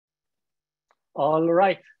All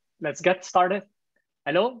right, let's get started.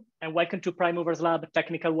 Hello, and welcome to Prime Movers Lab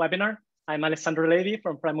technical webinar. I'm Alessandro Levi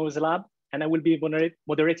from Prime Movers Lab, and I will be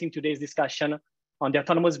moderating today's discussion on the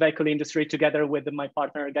autonomous vehicle industry together with my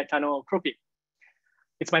partner, Gaetano Crupi.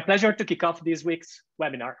 It's my pleasure to kick off this week's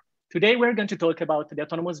webinar. Today, we're going to talk about the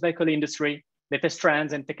autonomous vehicle industry, latest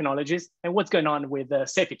trends and technologies, and what's going on with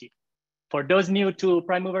safety. For those new to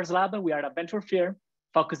Prime Movers Lab, we are a venture firm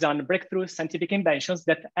focused on breakthrough scientific inventions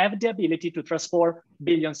that have the ability to transform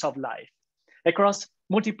billions of lives across a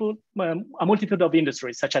multitude of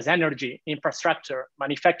industries, such as energy, infrastructure,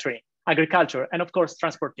 manufacturing, agriculture, and of course,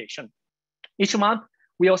 transportation. Each month,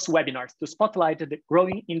 we host webinars to spotlight the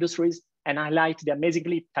growing industries and highlight the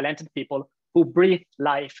amazingly talented people who breathe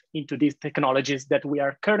life into these technologies that we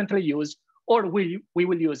are currently using or we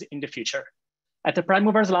will use in the future. At the Prime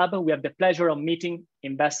Movers Lab, we have the pleasure of meeting,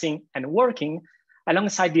 investing, and working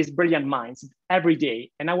alongside these brilliant minds every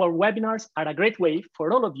day. And our webinars are a great way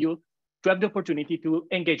for all of you to have the opportunity to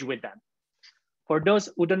engage with them. For those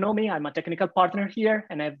who don't know me, I'm a technical partner here,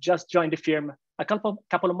 and I've just joined the firm a couple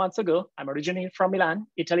of months ago. I'm originally from Milan,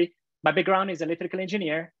 Italy. My background is electrical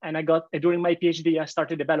engineer, and during my PhD, I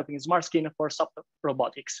started developing smart skin for soft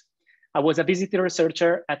robotics. I was a visiting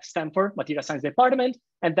researcher at Stanford Material Science Department,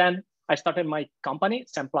 and then I started my company,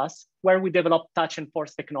 SemPlus, where we develop touch and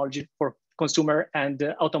force technology for consumer and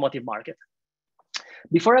automotive market.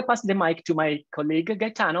 Before I pass the mic to my colleague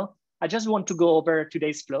Gaetano, I just want to go over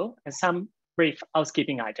today's flow and some brief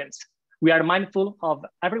housekeeping items. We are mindful of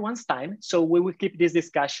everyone's time, so we will keep this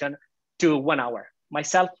discussion to 1 hour.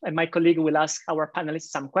 Myself and my colleague will ask our panelists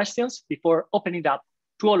some questions before opening it up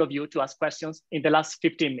to all of you to ask questions in the last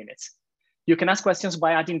 15 minutes. You can ask questions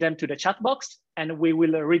by adding them to the chat box, and we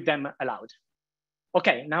will read them aloud.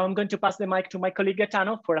 Okay, now I'm going to pass the mic to my colleague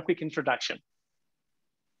Gaetano for a quick introduction.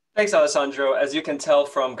 Thanks, Alessandro. As you can tell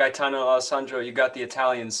from Gaetano and Alessandro, you got the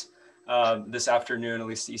Italians this afternoon, at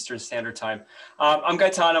least Eastern Standard Time. I'm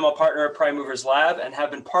Gaetano. I'm a partner at Prime Movers Lab and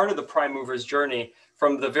have been part of the Prime Movers journey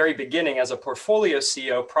from the very beginning as a portfolio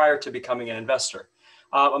CEO prior to becoming an investor.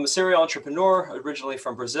 I'm a serial entrepreneur originally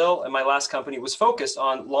from Brazil, and my last company was focused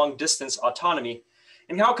on long distance autonomy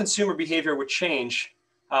and how consumer behavior would change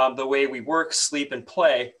the way we work, sleep, and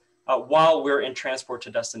play while we're in transport to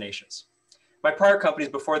destinations. My prior companies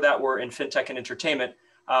before that were in fintech and entertainment,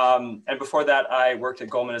 and before that I worked at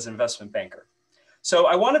Goldman as an investment banker. So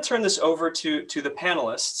I want to turn this over to the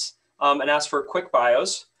panelists and ask for quick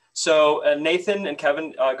bios. So Nathan and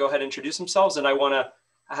Kevin, go ahead and introduce themselves, and I want to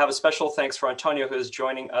have a special thanks for Antonio, who is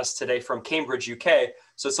joining us today from Cambridge, UK.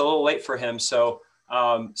 So it's a little late for him. So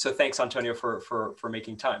so thanks, Antonio, for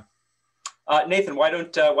making time. Nathan, why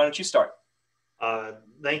don't you start?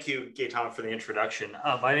 Thank you, Gaetano, for the introduction.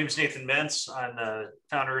 My name is Nathan Mintz. I'm the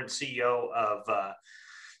founder and CEO of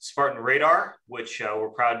Spartan Radar, which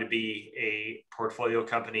we're proud to be a portfolio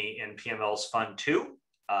company in PML's Fund 2.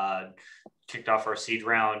 Kicked off our seed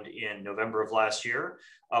round in November of last year.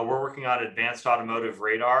 We're working on advanced automotive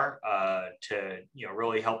radar to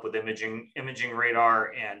really help with imaging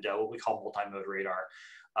radar and what we call multi-mode radar.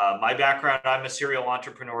 My background, I'm a serial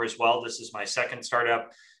entrepreneur as well. This is my second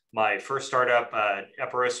startup. My first startup,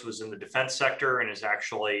 Epirus, was in the defense sector and is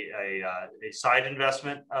actually a side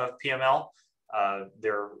investment of PML.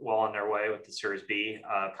 They're well on their way with the Series B.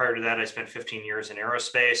 Prior to that, I spent 15 years in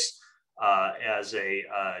aerospace as a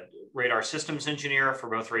radar systems engineer for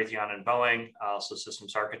both Raytheon and Boeing, also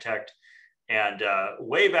systems architect. And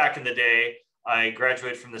way back in the day, I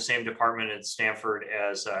graduated from the same department at Stanford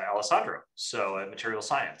as Alessandro, so material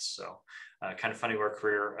science. So kind of funny where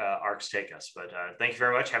career arcs take us, but thank you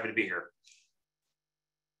very much. Happy to be here.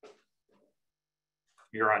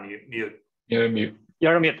 You're on mute. You're on mute.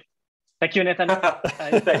 You're on mute. Thank you, Nathan.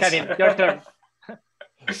 Kevin, your turn. All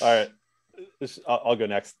right. I'll go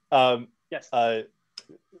next. Yes.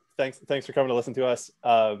 Thanks for coming to listen to us.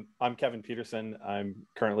 I'm Kevin Peterson. I'm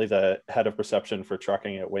currently the head of perception for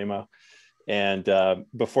trucking at Waymo. And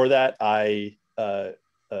before that, I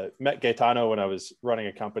met Gaetano when I was running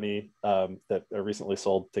a company that I recently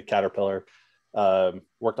sold to Caterpillar.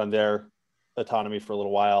 Worked on their autonomy for a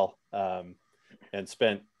little while and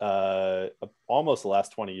spent almost the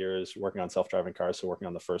last 20 years working on self-driving cars. So working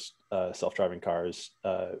on the first self-driving cars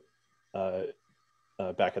back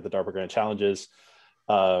at the DARPA Grand Challenges,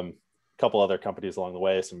 a couple other companies along the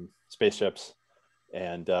way, some spaceships,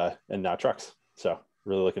 and now trucks. So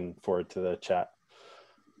really looking forward to the chat.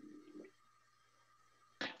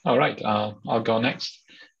 All right, I'll go next.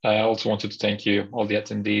 I also wanted to thank you, all the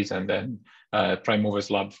attendees, and then Prime Movers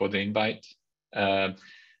Lab for the invite. I'm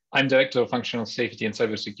Director of Functional Safety and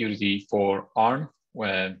Cybersecurity for ARM,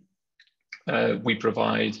 where we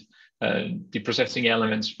provide the processing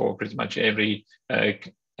elements for pretty much every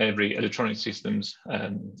electronic systems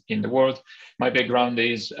in the world. My background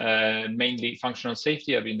is mainly functional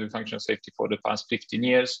safety. I've been doing functional safety for the past 15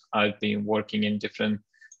 years. I've been working in different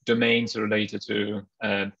domains related to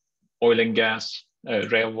oil and gas,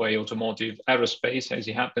 railway, automotive, aerospace, as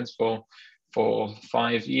it happens, for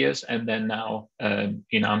 5 years. And then now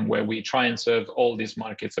in where we try and serve all these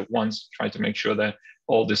markets at once, try to make sure that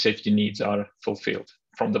all the safety needs are fulfilled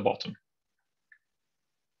from the bottom.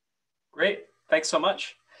 Great, thanks so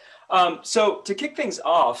much. So to kick things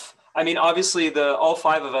off, I mean, obviously all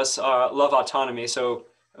 5 of us love autonomy. So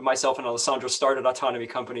myself and Alessandro started autonomy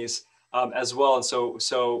companies as well. And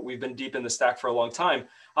so we've been deep in the stack for a long time.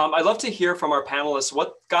 I'd love to hear from our panelists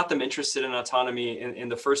what got them interested in autonomy in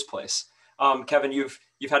the first place. Kevin, you've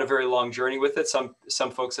had a very long journey with it.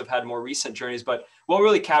 Some folks have had more recent journeys, but what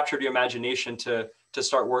really captured your imagination to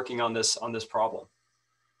start working on this problem?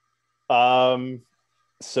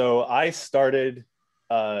 So I started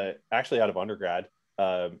actually out of undergrad,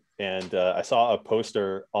 and I saw a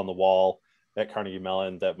poster on the wall at Carnegie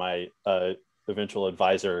Mellon that my eventual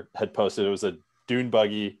advisor had posted. It was a dune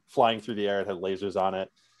buggy flying through the air. It had lasers on it,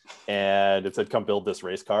 and it said, "Come build this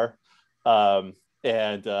race car."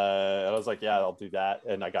 And I was like, "Yeah, I'll do that."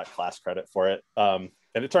 And I got class credit for it. And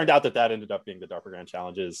it turned out that ended up being the DARPA Grand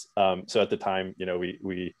Challenges. So at the time, you know,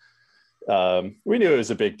 we knew it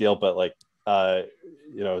was a big deal, but like,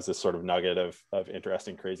 you know, it was this sort of nugget of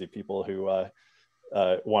interesting, crazy people who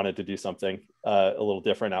wanted to do something a little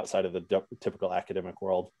different outside of the typical academic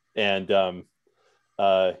world. And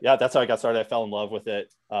yeah, that's how I got started. I fell in love with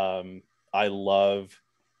it. I love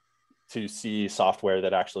to see software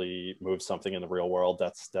that actually moves something in the real world.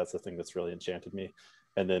 That's the thing that's really enchanted me.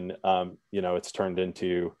 And then, you know, it's turned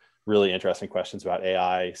into really interesting questions about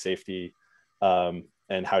AI, safety,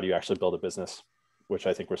 and how do you actually build a business, which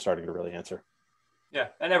I think we're starting to really answer. Yeah,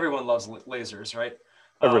 and everyone loves lasers, right?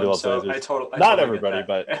 Everybody loves lasers. I totally Not everybody,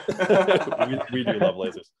 but we do love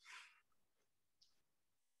lasers.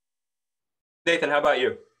 Nathan, how about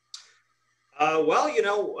you? Well, you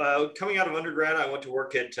know, coming out of undergrad, I went to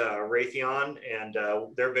work at Raytheon, and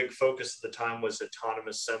their big focus at the time was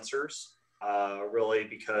autonomous sensors, really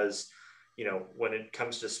because, you know, when it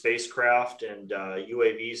comes to spacecraft and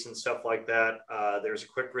UAVs and stuff like that, there's a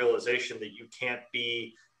quick realization that you can't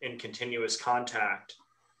be in continuous contact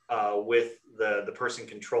with the person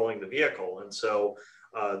controlling the vehicle. And so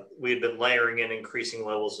we had been layering in increasing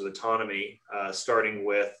levels of autonomy, starting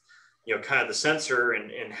with, you know, kind of the sensor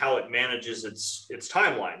and how it manages its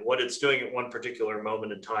timeline, what it's doing at one particular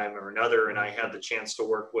moment in time or another. And I had the chance to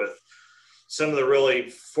work with some of the really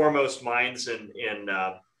foremost minds in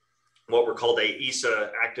what were called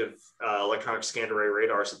AESA, active electronic scanned array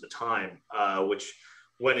radars at the time, which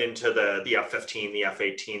went into the F-15, the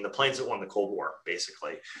F-18, the planes that won the Cold War,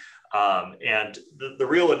 basically. And the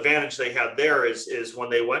real advantage they had there is when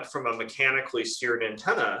they went from a mechanically steered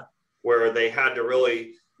antenna where they had to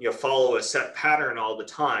really, you know, follow a set pattern all the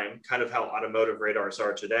time, kind of how automotive radars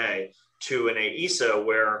are today, to an AESA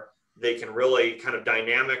where they can really kind of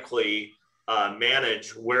dynamically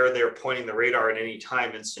manage where they're pointing the radar at any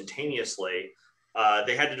time instantaneously.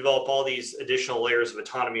 They had to develop all these additional layers of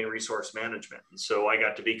autonomy and resource management. And so I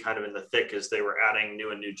got to be kind of in the thick as they were adding new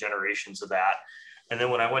and new generations of that. And then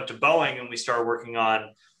when I went to Boeing and we started working on,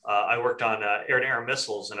 I worked on air-to-air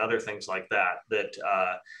missiles and other things like that,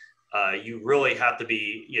 you really have to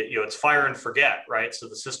be, you know, it's fire and forget, right? So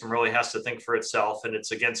the system really has to think for itself, and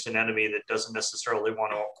it's against an enemy that doesn't necessarily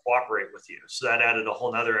want to cooperate with you. So that added a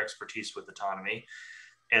whole nother expertise with autonomy.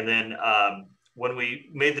 And then when we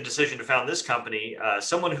made the decision to found this company,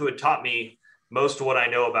 someone who had taught me most of what I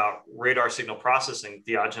know about radar signal processing,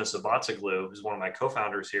 Diogenes Abatsoglu, who's one of my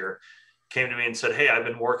co-founders here, came to me and said, "Hey, I've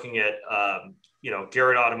been working at, you know,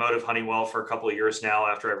 Garrett Automotive, Honeywell for a couple of years now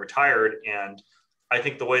after I retired, and I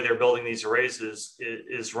think the way they're building these arrays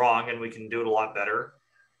is wrong, and we can do it a lot better.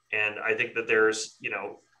 And I think that there's, you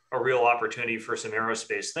know, a real opportunity for some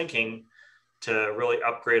aerospace thinking to really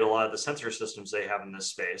upgrade a lot of the sensor systems they have in this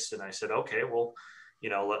space." And I said, "Okay, well, you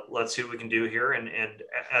know, let's see what we can do here." And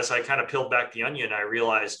as I kind of peeled back the onion, I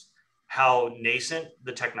realized how nascent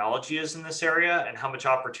the technology is in this area and how much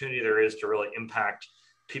opportunity there is to really impact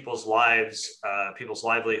people's lives, people's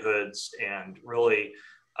livelihoods, and really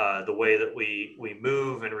the way that we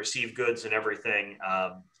move and receive goods and everything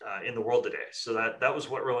in the world today. So that was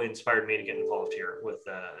what really inspired me to get involved here with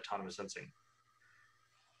autonomous sensing.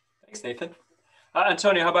 Thanks, Nathan.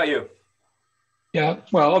 Antonio, how about you? Yeah,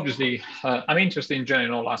 well, obviously, I'm interested in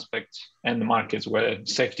general aspects and the markets where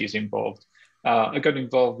safety is involved. I got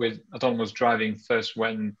involved with autonomous driving first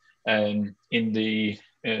when in the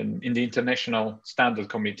in the International Standard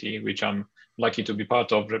Committee, which I'm lucky to be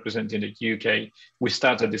part of, representing the UK, we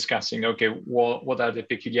started discussing, okay, what are the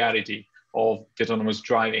peculiarity of the autonomous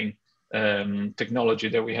driving technology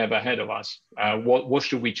that we have ahead of us? What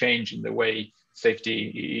should we change in the way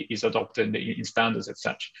safety is adopted in standards and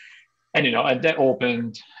such? And, and that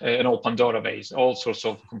opened an old Pandora base. All sorts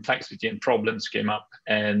of complexity and problems came up,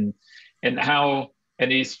 and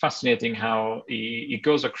it's fascinating how it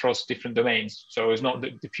goes across different domains. So it's not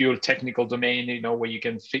the pure technical domain, where you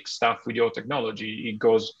can fix stuff with your technology.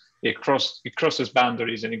 It crosses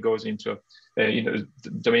boundaries, and it goes into the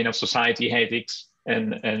domain of society, ethics,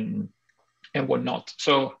 and whatnot.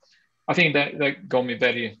 So I think that got me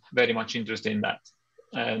very, very much interested in that,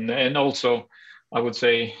 and also, I would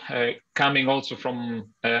say, coming also from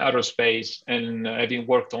aerospace and having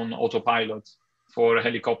worked on autopilot for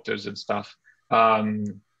helicopters and stuff, I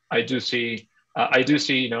do see,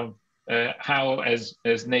 how, as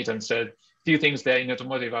Nathan said, few things that in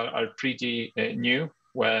automotive are pretty new,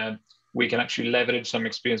 where we can actually leverage some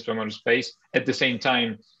experience from aerospace. At the same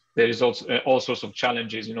time, there is also all sorts of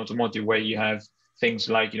challenges in automotive where you have things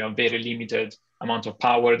like, very limited amount of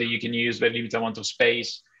power that you can use, very limited amount of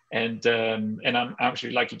space. And I'm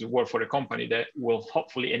actually lucky to work for a company that will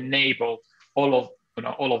hopefully enable all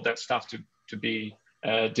of that stuff to be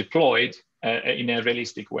deployed in a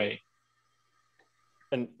realistic way.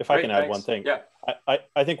 And if I can add one thing, yeah.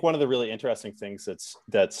 I think one of the really interesting things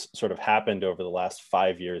that's sort of happened over the last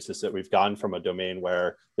 5 years is that we've gone from a domain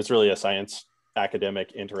where it's really a science,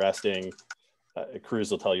 academic, interesting. Cruz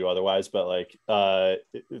will tell you otherwise, but like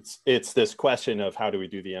it's this question of how do we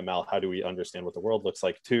do the ML, how do we understand what the world looks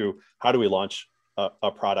like, to how do we launch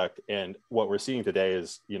a product. And what we're seeing today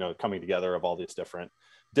is coming together of all these different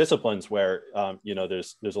disciplines where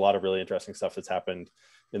there's a lot of really interesting stuff that's happened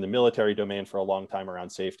in the military domain for a long time around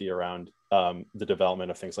safety, around the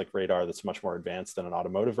development of things like radar that's much more advanced than an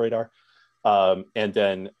automotive radar. And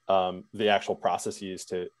then the actual processes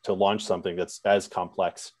to launch something that's as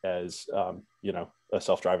complex as a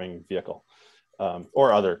self-driving vehicle,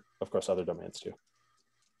 or other domains too.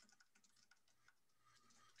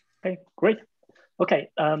 Okay, great. Okay,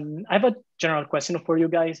 I have a general question for you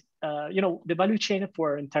guys. The value chain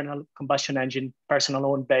for internal combustion engine personal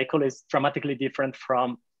owned vehicle is dramatically different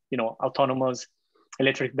from autonomous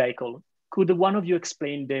electric vehicle. Could one of you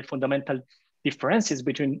explain the fundamental differences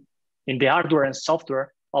between in the hardware and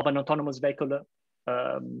software of an autonomous vehicle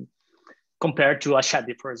compared to a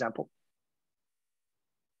Chevy, for example?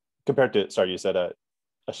 Compared to, sorry, you said a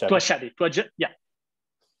Chevy? To a Chevy, yeah.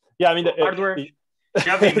 Yeah, I mean, hardware.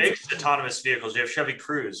 Chevy makes autonomous vehicles. You have Chevy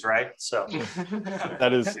Cruise, right? So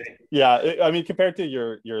that is, yeah. I mean, compared to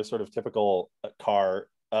your sort of typical car,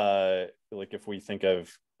 like if we think of,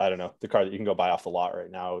 I don't know, the car that you can go buy off the lot right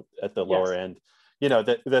now at the lower end,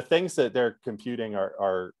 the things that they're computing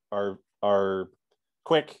are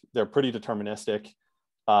quick. They're pretty deterministic,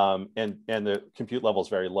 and the compute level is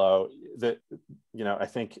very low. I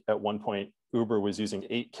think at one point Uber was using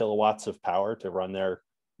 8 kilowatts of power to run their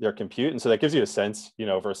compute, and so that gives you a sense,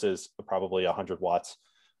 versus probably 100 watts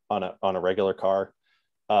on a regular car.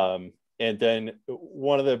 And then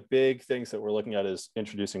one of the big things that we're looking at is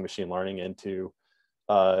introducing machine learning into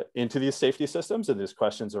these safety systems, and there's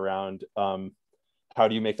questions around how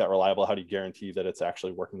do you make that reliable? How do you guarantee that it's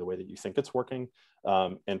actually working the way that you think it's working?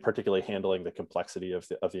 And particularly handling the complexity of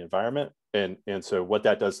the environment. And so what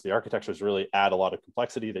that does to the architecture is really add a lot of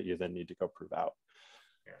complexity that you then need to go prove out.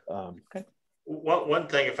 Okay. One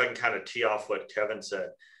thing, if I can kind of tee off what Kevin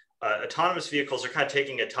said, autonomous vehicles are kind of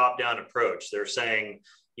taking a top-down approach. They're saying,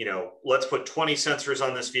 let's put 20 sensors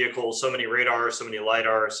on this vehicle, so many radars, so many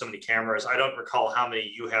lidar, so many cameras. I don't recall how many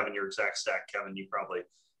you have in your exact stack, Kevin. You probably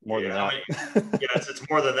more than that. It's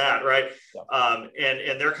more than that, right? Yeah.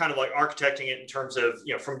 And they're kind of like architecting it in terms of,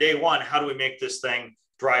 from day one, how do we make this thing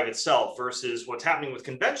drive itself, versus what's happening with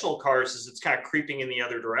conventional cars is it's kind of creeping in the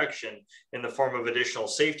other direction in the form of additional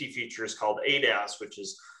safety features called ADAS, which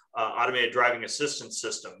is automated driving assistance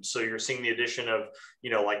systems. So you're seeing the addition of,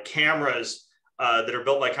 like cameras that are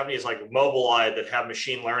built by companies like Mobileye that have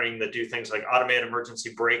machine learning that do things like automated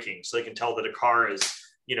emergency braking. So they can tell that a car is,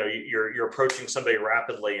 you're approaching somebody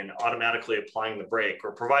rapidly and automatically applying the brake,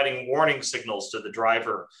 or providing warning signals to the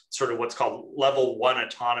driver, sort of what's called level 1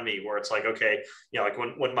 autonomy, where it's like, okay, like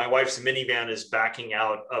when my wife's minivan is backing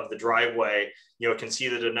out of the driveway, it can see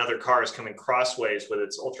that another car is coming crossways with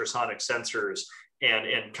its ultrasonic sensors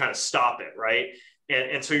and kind of stop it, right?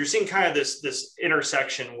 And so you're seeing kind of this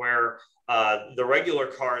intersection where the regular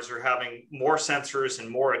cars are having more sensors and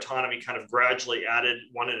more autonomy kind of gradually added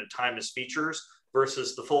one at a time as features,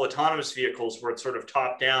 versus the full autonomous vehicles where it's sort of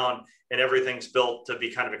top down and everything's built to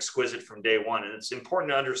be kind of exquisite from day one. And it's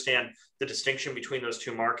important to understand the distinction between those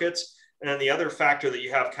two markets. And then the other factor that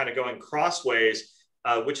you have kind of going crossways,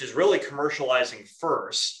 which is really commercializing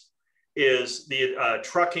first, is the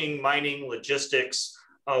trucking, mining, logistics,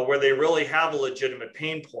 where they really have a legitimate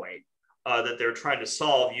pain point that they're trying to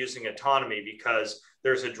solve using autonomy because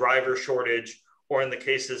there's a driver shortage, or in the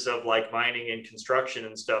cases of like mining and construction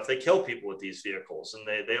and stuff, they kill people with these vehicles, and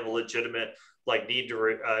they have a legitimate like need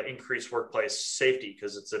to increase workplace safety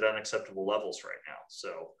because it's at unacceptable levels right now.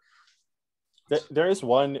 So there is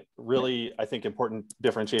one really, I think, important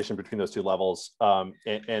differentiation between those two levels,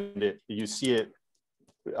 and you see it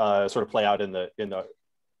sort of play out in the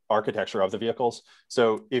architecture of the vehicles.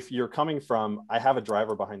 So if you're coming from, I have a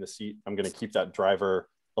driver behind the seat, I'm going to keep that driver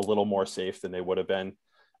a little more safe than they would have been.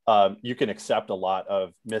 You can accept a lot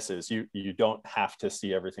of misses. You don't have to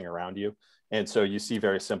see everything around you. And so you see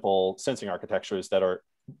very simple sensing architectures that are,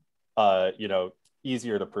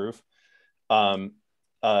 easier to prove.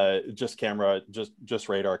 Just camera, just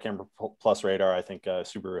radar, camera plus radar. I think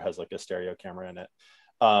Subaru has like a stereo camera in it.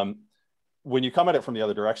 When you come at it from the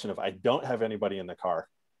other direction of, I don't have anybody in the car,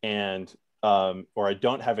 and or I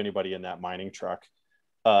don't have anybody in that mining truck,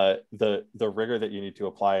 the rigor that you need to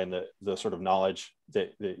apply and the sort of knowledge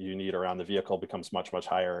that you need around the vehicle becomes much, much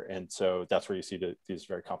higher. And so that's where you see these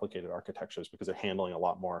very complicated architectures, because they're handling a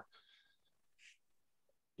lot more.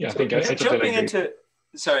 Yeah, I think I totally agree.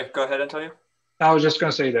 Sorry, go ahead, Antonio. I was just going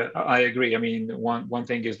to say that I agree. I mean, one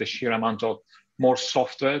thing is the sheer amount of more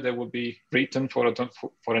software that will be written for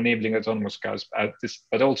enabling autonomous cars.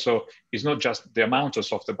 But also, it's not just the amount of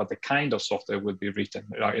software, but the kind of software will be written.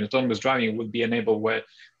 In autonomous driving, it will be enabled where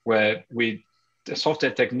with the software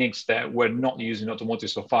techniques that were not used in automotive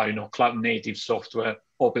so far, cloud native software,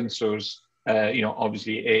 open source,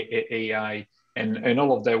 obviously AI, and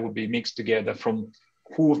all of that will be mixed together from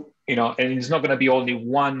who, and it's not going to be only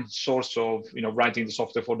one source of, writing the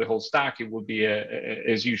software for the whole stack. It will be,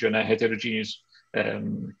 as usual, a heterogeneous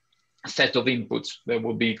set of inputs that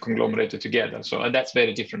will be conglomerated together. So, and that's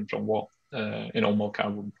very different from what a normal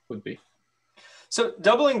car would be. So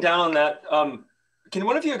doubling down on that, can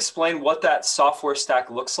one of you explain what that software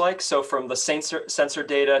stack looks like? So from the sensor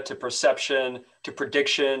data to perception, to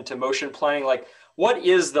prediction, to motion planning, like what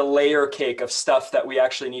is the layer cake of stuff that we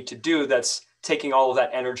actually need to do that's taking all of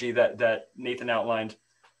that energy that Nathan outlined?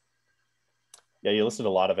 Yeah, you listed a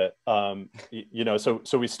lot of it.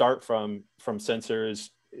 So we start from sensors.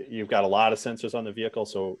 You've got a lot of sensors on the vehicle.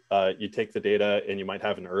 So you take the data and you might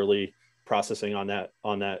have an early processing on that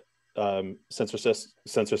sensor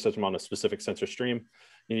system on a specific sensor stream.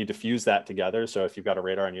 You need to fuse that together. So if you've got a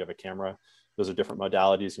radar and you have a camera, those are different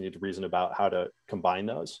modalities. You need to reason about how to combine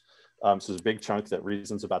those. So there's a big chunk that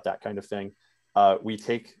reasons about that kind of thing. We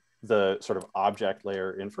take the sort of object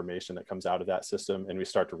layer information that comes out of that system, and we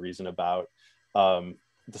start to reason about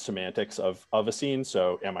the semantics of a scene.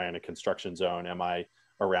 So am I in a construction zone? Am I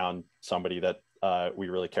around somebody that we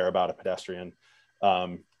really care about, a pedestrian?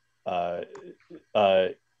 What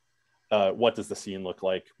does the scene look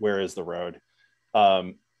like? Where is the road?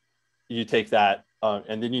 You take that,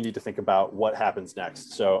 and then you need to think about what happens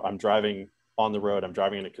next. So I'm driving on the road, I'm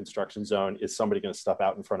driving in a construction zone. Is somebody going to step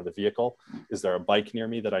out in front of the vehicle? Is there a bike near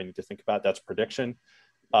me that I need to think about? That's prediction.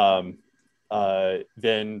 Then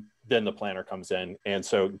the planner comes in. And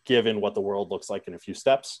so given what the world looks like in a few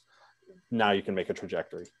steps, now you can make a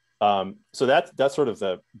trajectory. So that's sort of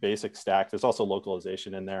the basic stack. There's also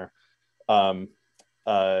localization in there.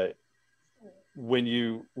 When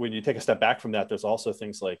you take a step back from that, there's also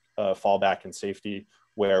things like fallback and safety,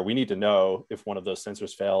 where we need to know if one of those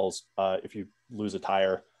sensors fails, if you lose a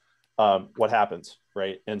tire, what happens,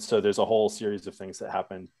 right? And so there's a whole series of things that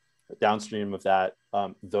happen downstream of that.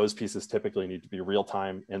 Those pieces typically need to be real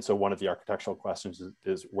time. And so one of the architectural questions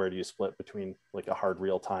is where do you split between like a hard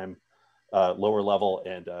real time lower level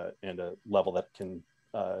and a level that can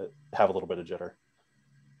have a little bit of jitter.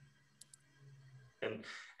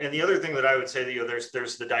 And the other thing that I would say that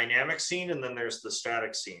there's the dynamic scene and then there's the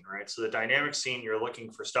static scene, right? So the dynamic scene, you're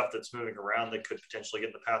looking for stuff that's moving around that could potentially get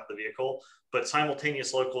in the path of the vehicle, but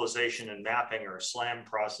simultaneous localization and mapping or SLAM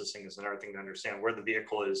processing is another thing to understand where the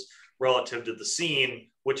vehicle is relative to the scene,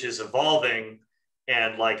 which is evolving,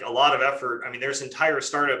 and like a lot of effort. I mean, there's entire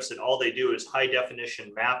startups that all they do is high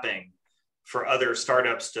definition mapping for other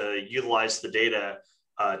startups to utilize the data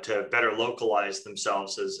to better localize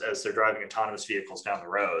themselves as they're driving autonomous vehicles down the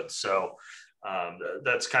road. So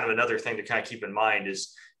that's kind of another thing to kind of keep in mind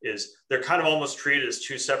is they're kind of almost treated as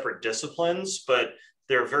two separate disciplines, but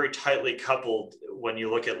they're very tightly coupled when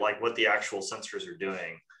you look at like what the actual sensors are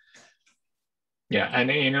doing. Yeah,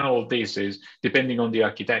 and in all this is depending on the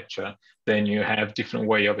architecture, then you have different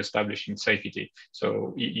way of establishing safety.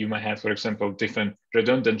 So you might have, for example, different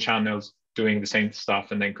redundant channels doing the same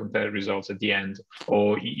stuff and then compare results at the end.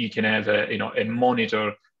 Or you can have a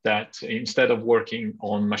monitor that instead of working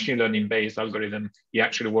on machine learning based algorithm, it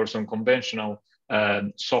actually works on conventional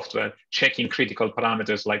software, checking critical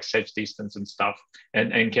parameters like safe distance and stuff,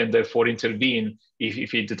 and can therefore intervene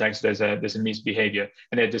if it detects there's a misbehavior.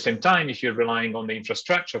 And at the same time, if you're relying on the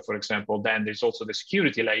infrastructure, for example, then there's also the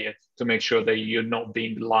security layer to make sure that you're not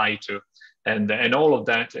being lied to. And all of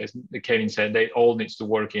that, as Kevin said, they all needs to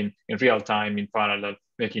work in real time, in parallel,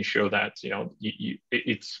 making sure that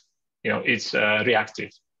it's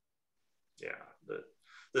reactive. Yeah.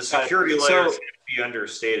 The security layer should be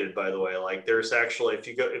understated, by the way. Like there's actually, if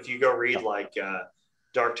you go read like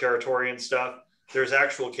Dark Territory and stuff, there's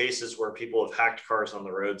actual cases where people have hacked cars on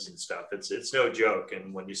the roads and stuff. It's no joke.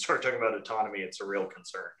 And when you start talking about autonomy, it's a real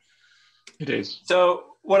concern. It is.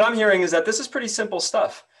 So what I'm hearing is that this is pretty simple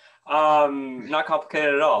stuff. Not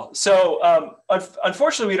complicated at all. So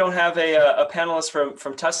unfortunately, we don't have a panelist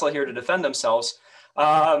from Tesla here to defend themselves,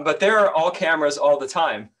 but there are all cameras all the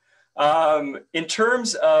time. In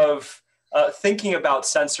terms of thinking about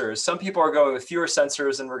sensors, some people are going with fewer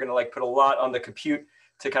sensors and we're going to like put a lot on the compute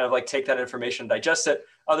to kind of like take that information and digest it.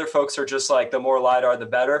 Other folks are just like the more LiDAR, the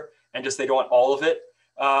better, and just they don't want all of it.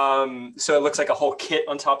 So it looks like a whole kit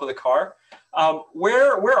on top of the car.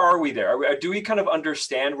 Where are we there? Do we kind of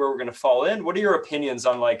understand where we're going to fall in? What are your opinions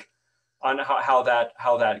on how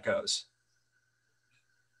that goes?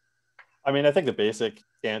 I mean, I think the basic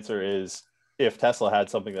answer is if Tesla had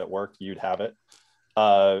something that worked, you'd have it,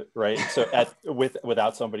 right? So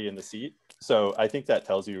without somebody in the seat. So I think that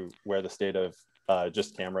tells you where the state of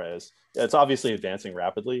just camera is. It's obviously advancing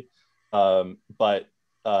rapidly, but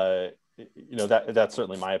that's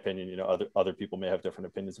certainly my opinion. Other people may have different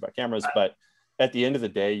opinions about cameras, but at the end of the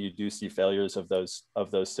day, you do see failures of those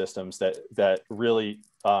systems that really,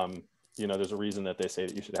 there's a reason that they say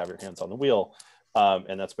that you should have your hands on the wheel.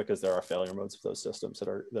 And that's because there are failure modes of those systems that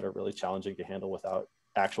are really challenging to handle without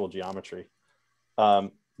actual geometry.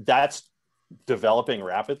 That's developing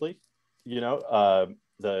rapidly. Our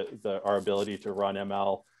ability to run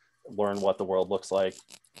ML, learn what the world looks like,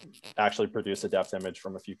 actually produce a depth image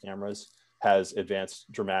from a few cameras has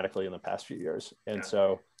advanced dramatically in the past few years. And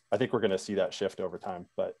so I think we're going to see that shift over time.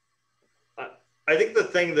 But I think the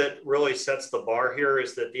thing that really sets the bar here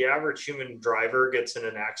is that the average human driver gets in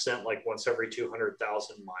an accident like once every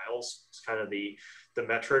 200,000 miles. It's kind of the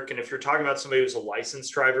metric. And if you're talking about somebody who's a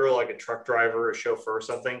licensed driver, like a truck driver, a chauffeur or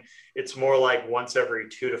something, it's more like once every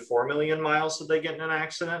 2 to 4 million miles that they get in an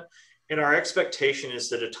accident. And our expectation is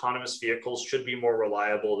that autonomous vehicles should be more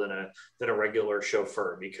reliable than a regular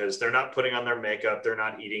chauffeur because they're not putting on their makeup, they're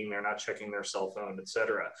not eating, they're not checking their cell phone, et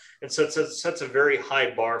cetera. And so it sets a very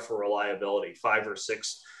high bar for reliability, 5 or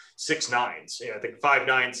 6 nines. I think 5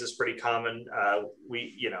 nines is pretty common.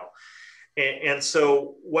 And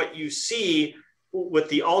so what you see with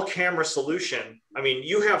the all camera solution, I mean,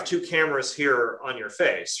 you have 2 cameras here on your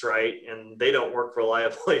face, right? And they don't work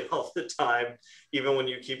reliably all the time, even when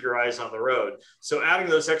you keep your eyes on the road. So adding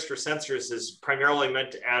those extra sensors is primarily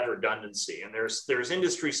meant to add redundancy. And there's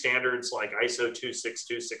industry standards like ISO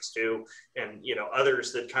 26262 and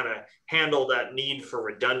others that kind of handle that need for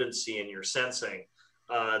redundancy in your sensing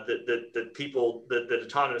that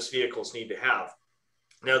autonomous vehicles need to have.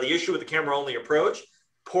 Now, the issue with the camera only approach,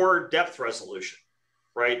 poor depth resolution,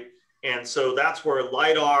 right? And so that's where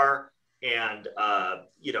LiDAR and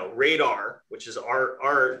radar, which is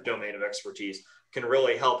our domain of expertise, can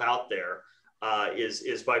really help out there.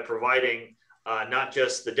 Is by providing not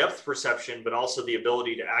just the depth perception, but also the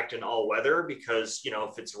ability to act in all weather. Because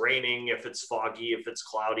if it's raining, if it's foggy, if it's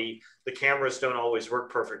cloudy, the cameras don't always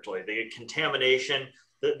work perfectly. They get contamination.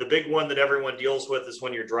 The big one that everyone deals with is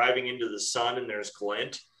when you're driving into the sun and there's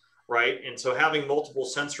glint. Right. And so having multiple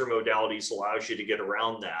sensor modalities allows you to get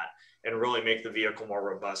around that and really make the vehicle more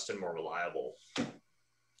robust and more reliable.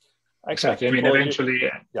 Exactly. I mean, eventually,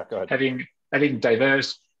 go ahead. Having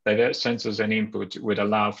diverse sensors and input would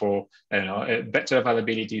allow for better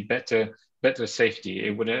availability, better safety.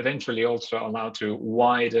 It would eventually also allow to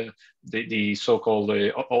widen the so-called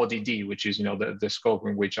ODD, which is the scope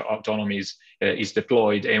in which autonomy is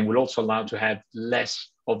deployed, and will also allow to have less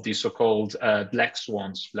of the so-called black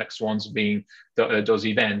swans being those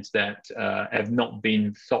events that have not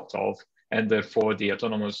been thought of, and therefore the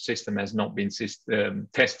autonomous system has not been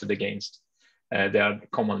tested against. They are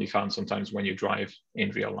commonly found sometimes when you drive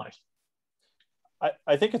in real life.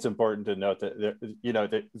 I think it's important to note that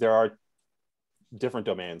there are different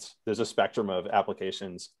domains. There's a spectrum of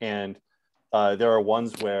applications, and There are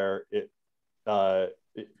ones where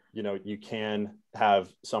you can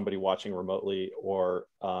have somebody watching remotely or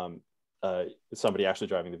somebody actually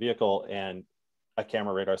driving the vehicle, and a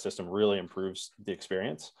camera radar system really improves the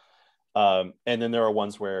experience. And then there are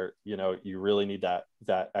ones where you really need that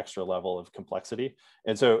extra level of complexity.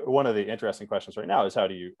 And so one of the interesting questions right now is how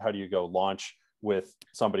do you go launch with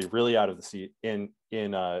somebody really out of the seat in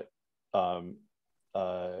a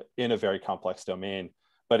very complex domain.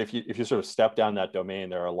 But if you sort of step down that domain,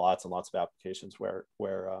 there are lots and lots of applications where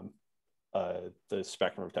the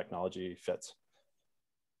spectrum of technology fits.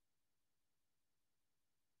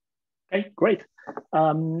 Okay, great.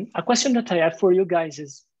 A question that I have for you guys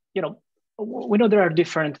is, we know there are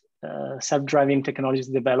different self-driving technologies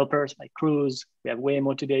developers like Cruise, we have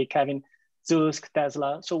Waymo today, Kevin, Zoosk,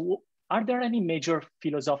 Tesla. So are there any major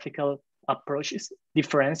philosophical approaches,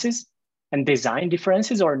 differences, and design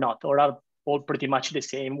differences or not? Or are all pretty much the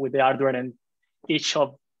same with the hardware and each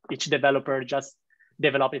developer just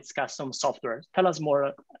develop its custom software? Tell us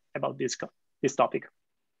more about this topic.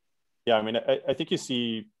 Yeah, I mean, I think you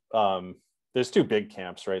see there's two big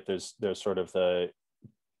camps, right? There's sort of the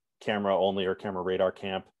camera only or camera radar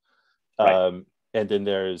camp. Right. And then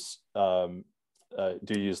there's do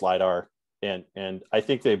you use LiDAR? And I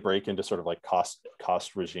think they break into sort of like cost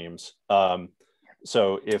regimes.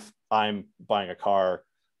 So if I'm buying a car,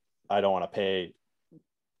 I don't want to pay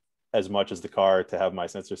as much as the car to have my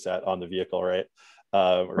sensor set on the vehicle, right?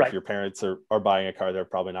 Or right. If your parents are buying a car, they're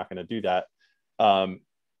probably not going to do that.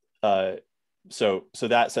 So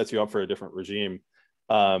that sets you up for a different regime.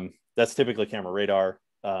 That's typically camera radar,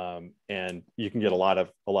 and you can get a lot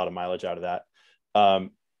of mileage out of that.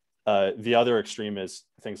 The other extreme is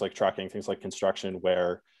things like trucking, things like construction,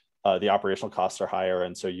 where the operational costs are higher,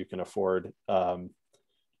 and so you can afford more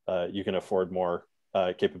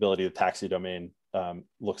capability. The taxi domain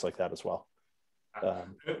looks like that as well. Yeah.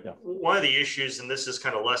 One of the issues, and this is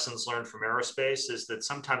kind of lessons learned from aerospace, is that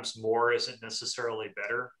sometimes more isn't necessarily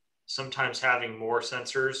better. Sometimes having more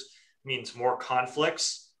sensors means more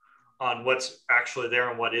conflicts on what's actually there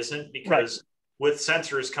and what isn't, because right. With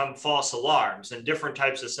sensors come false alarms, and different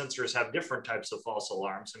types of sensors have different types of false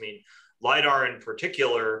alarms. I mean, LiDAR in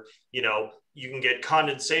particular, you can get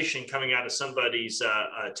condensation coming out of somebody's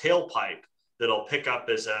tailpipe that'll pick up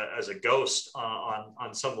as a ghost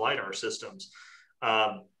on some LiDAR systems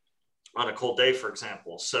on a cold day, for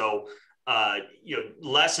example. So,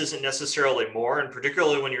 less isn't necessarily more, and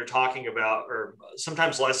particularly when you're talking about, or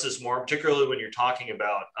sometimes less is more, particularly when you're talking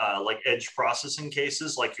about like edge processing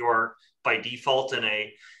cases, like you're by default in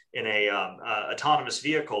a autonomous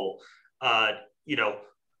vehicle. I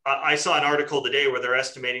saw an article today where they're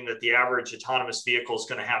estimating that the average autonomous vehicle is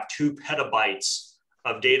going to have 2 petabytes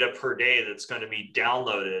of data per day that's going to be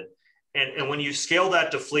downloaded. And when you scale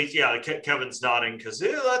that to fleet, yeah, Kevin's nodding because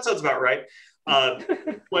that sounds about right.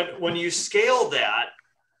 When you scale that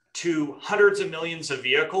to hundreds of millions of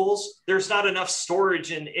vehicles, there's not enough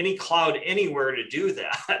storage in any cloud anywhere to do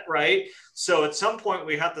that, right? So at some point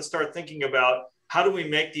we have to start thinking about how do we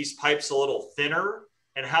make these pipes a little thinner,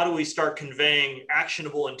 and how do we start conveying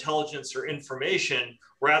actionable intelligence or information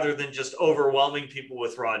rather than just overwhelming people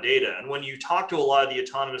with raw data. And when you talk to a lot of the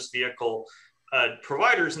autonomous vehicle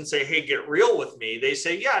providers and say, hey, get real with me, they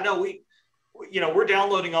say, yeah, no, we're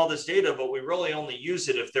downloading all this data, but we really only use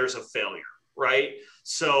it if there's a failure, right?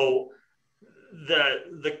 So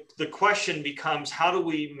the question becomes, how do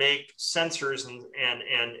we make sensors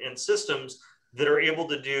and systems that are able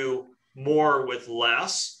to do more with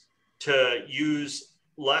less, to use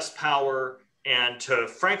less power, and to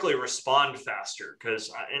frankly respond faster?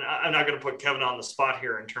 Because, and I'm not going to put Kevin on the spot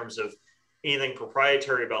here in terms of anything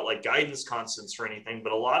proprietary about like guidance constants or anything,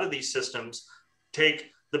 but a lot of these systems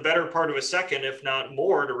take the better part of a second, if not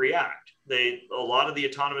more, to react. A lot of the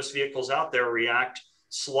autonomous vehicles out there react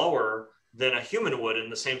slower than a human would in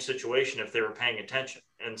the same situation if they were paying attention.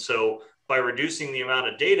 And so by reducing the amount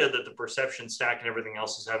of data that the perception stack and everything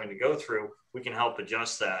else is having to go through, we can help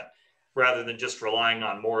adjust that rather than just relying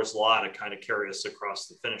on Moore's law to kind of carry us across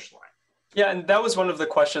the finish line. Yeah, and that was one of the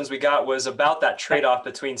questions we got, was about that trade-off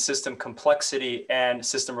between system complexity and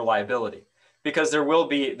system reliability, because there will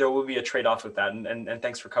be a trade-off with that, and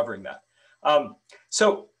thanks for covering that.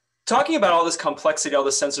 So talking about all this complexity, all the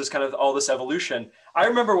sensors, kind of all this evolution, I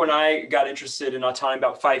remember when I got interested in autonomy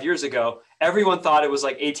about 5 years ago, everyone thought it was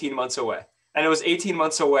like 18 months away, and it was 18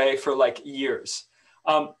 months away for like years.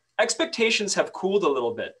 Expectations have cooled a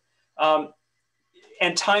little bit.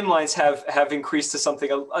 And timelines have increased to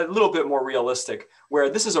something a little bit more realistic, where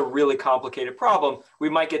this is a really complicated problem. We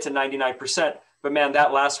might get to 99%, but man,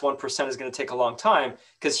 that last 1% is going to take a long time,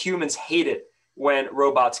 because humans hate it when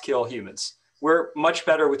robots kill humans. we're much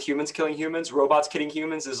better with humans killing humans. Robots killing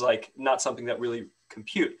humans is like not something that really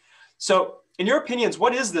compute. So in your opinions,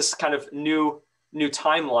 what is this kind of new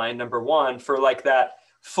timeline, number one, for like that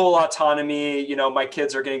full autonomy? You know, my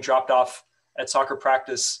kids are getting dropped off at soccer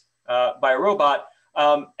practice by a robot.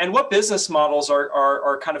 And what business models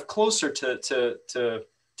are kind of closer to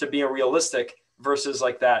being realistic versus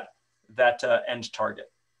like that end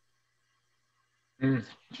target?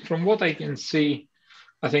 From what I can see,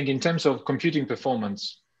 I think in terms of computing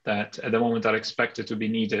performance that at the moment are expected to be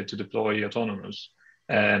needed to deploy autonomous,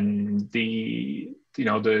 the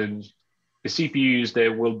CPUs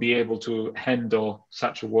that will be able to handle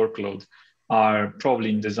such a workload are probably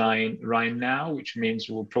in design right now, which means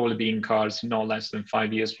we'll probably be in cars no less than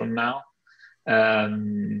 5 years from now.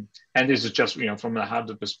 And this is just, from a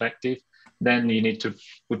hardware perspective. Then you need to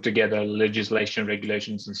put together legislation,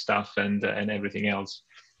 regulations, and stuff, and everything else.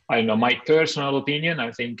 I don't know. My personal opinion,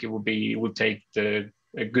 I think it would take a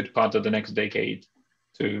good part of the next decade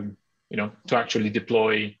to actually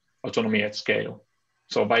deploy autonomy at scale.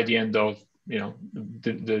 So by the end of the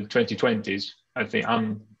 2020s, I think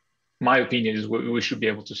my opinion is we should be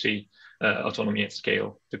able to see autonomy at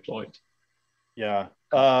scale deployed. Yeah,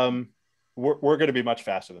 we're going to be much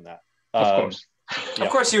faster than that. Of course. Yeah.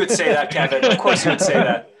 Of course you would say that, Kevin. Of course you would say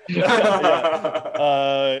that.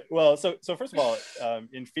 Well, so first of all,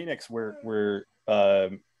 in Phoenix, we're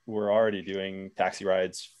already doing taxi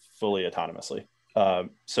rides fully autonomously.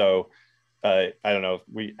 So I don't know,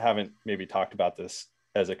 we haven't maybe talked about this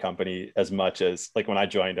as a company as much as, like, when I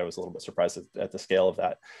joined, I was a little bit surprised at the scale of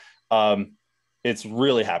that. It's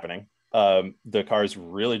really happening. The cars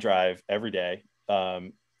really drive every day.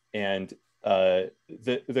 And the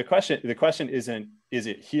question isn't, is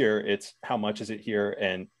it here? It's how much is it here,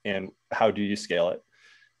 and how do you scale it?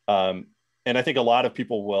 And I think a lot of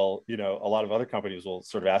people will, a lot of other companies will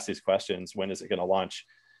sort of ask these questions. When is it going to launch?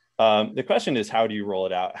 The question is, how do you roll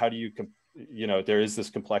it out? How do you, there is this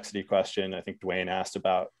complexity question. I think Dwayne asked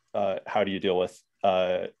about how do you deal with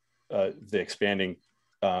the expanding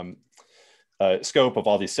scope of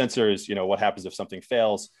all these sensors? What happens if something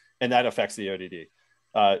fails? And that affects the ODD.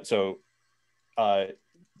 So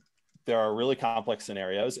there are really complex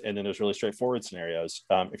scenarios, and then there's really straightforward scenarios.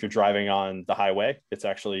 If you're driving on the highway, it's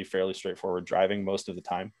actually fairly straightforward driving most of the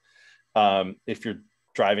time. If you're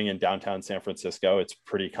driving in downtown San Francisco, it's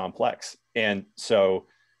pretty complex. And so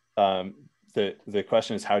the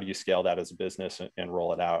question is, how do you scale that as a business and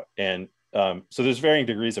roll it out? And so there's varying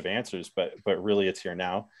degrees of answers, but really it's here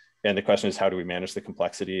now. And the question is, how do we manage the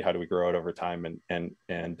complexity? How do we grow it over time? And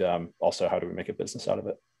also, how do we make a business out of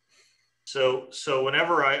it? So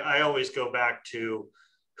whenever I always go back to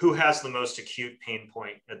who has the most acute pain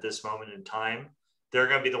point at this moment in time, they're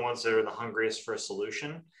going to be the ones that are the hungriest for a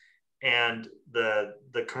solution. And the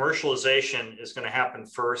commercialization is going to happen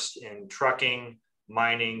first in trucking,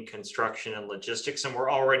 mining, construction, and logistics. And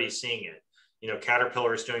we're already seeing it.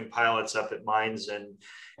 Caterpillar is doing pilots up at mines in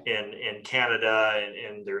Canada,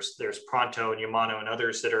 and there's Pronto and Yamano and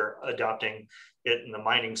others that are adopting it in the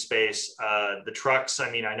mining space. The trucks, I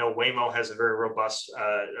know Waymo has a very robust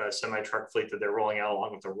semi-truck fleet that they're rolling out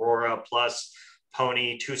along with Aurora, plus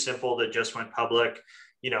Pony, Too Simple, that just went public.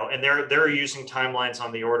 And they're using timelines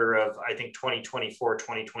on the order of, I think, 2024,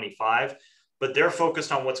 2025. But they're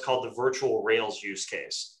focused on what's called the virtual rails use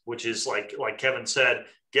case, which is like Kevin said,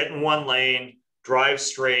 get in one lane, drive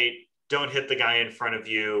straight, don't hit the guy in front of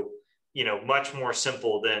you, much more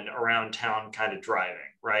simple than around town kind of driving,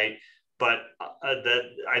 right? But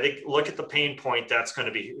I think, look at the pain point, that's going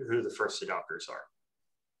to be who the first adopters are.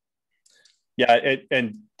 Yeah,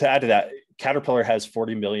 and to add to that, Caterpillar has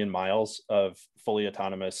 40 million miles of fully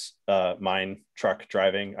autonomous mine truck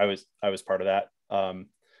driving. I was part of that.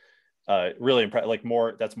 Really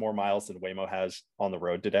impressive. That's more miles than Waymo has on the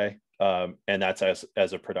road today, and that's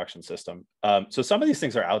as a production system. So some of these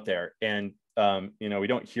things are out there, and we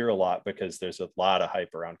don't hear a lot because there's a lot of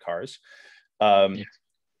hype around cars. Yeah.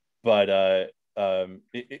 But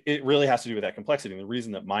it really has to do with that complexity. And the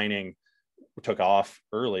reason that mining took off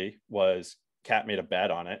early was Cat made a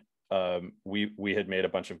bet on it. We had made a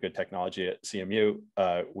bunch of good technology at CMU.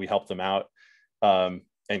 We helped them out,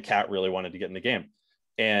 and Cat really wanted to get in the game.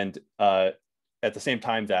 And at the same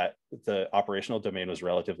time that the operational domain was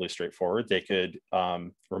relatively straightforward, they could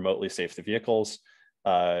remotely safe the vehicles.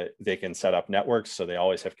 They can set up networks, so they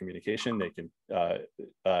always have communication. They can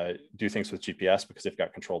do things with GPS because they've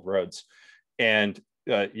got controlled roads. And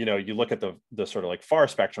you look at the sort of like far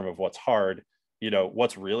spectrum of what's hard.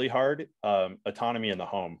 What's really hard, autonomy in the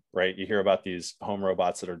home, right? You hear about these home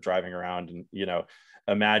robots that are driving around, and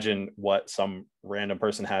imagine what some random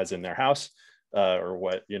person has in their house. or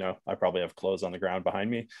what, I probably have clothes on the ground behind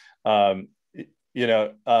me.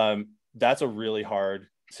 That's a really hard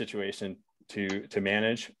situation to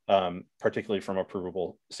manage, particularly from a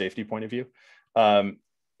provable safety point of view.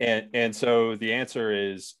 And so the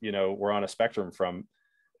answer is, we're on a spectrum from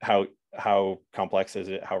how complex is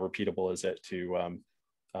it, how repeatable is it, to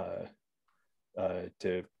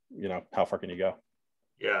how far can you go?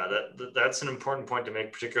 Yeah, that's an important point to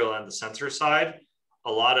make, particularly on the sensor side.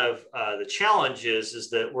 A lot of the challenge is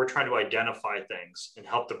that we're trying to identify things and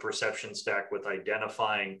help the perception stack with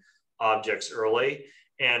identifying objects early.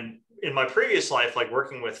 And in my previous life, like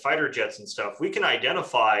working with fighter jets and stuff, we can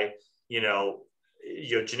identify,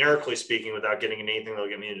 generically speaking, without getting into anything that'll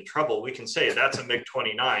get me into trouble, we can say that's a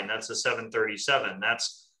MiG-29, that's a 737,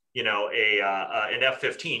 that's an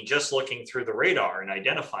F-15, just looking through the radar and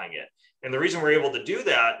identifying it. And the reason we're able to do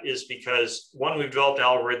that is because, one, we've developed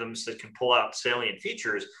algorithms that can pull out salient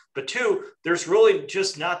features, but two, there's really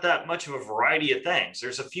just not that much of a variety of things.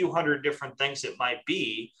 There's a few hundred different things it might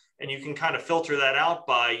be, and you can kind of filter that out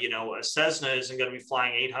by, a Cessna isn't going to be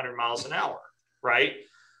flying 800 miles an hour, right?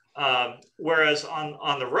 Whereas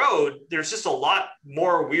on the road, there's just a lot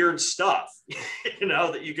more weird stuff,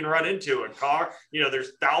 that you can run into. A car,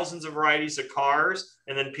 there's thousands of varieties of cars,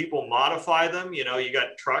 and then people modify them. You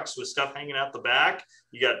got trucks with stuff hanging out the back,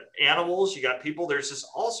 you got animals, you got people. There's just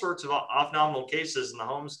all sorts of off-nominal cases in the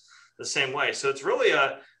homes the same way. So it's really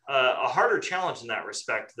a harder challenge in that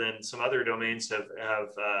respect than some other domains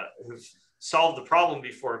who've solved the problem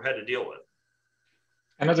before have had to deal with.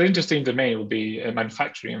 Another interesting domain would be a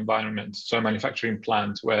manufacturing environment. So a manufacturing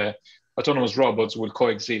plant where autonomous robots will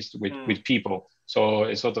coexist with people. So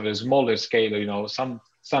it's sort of a smaller scale, some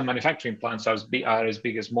manufacturing plants are as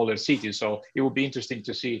big as smaller cities. So it would be interesting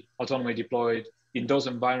to see autonomy deployed in those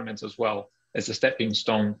environments as well as a stepping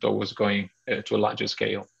stone towards going to a larger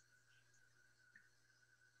scale.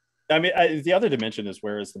 I mean, the other dimension is,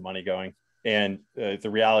 where is the money going? And the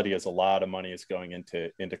reality is, a lot of money is going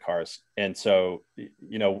into cars. And so,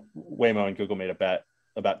 Waymo and Google made a bet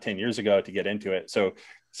about 10 years ago to get into it. So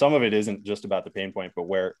some of it isn't just about the pain point, but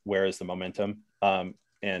where is the momentum?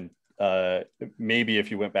 And maybe if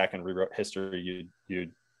you went back and rewrote history,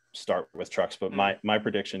 you'd start with trucks. But my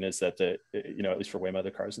prediction is that at least for Waymo, the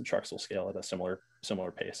cars and trucks will scale at a similar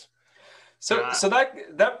pace. So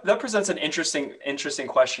that presents an interesting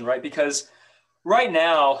question, right? Because right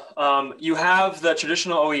now, you have the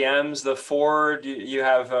traditional OEMs, the Ford, you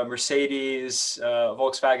have Mercedes,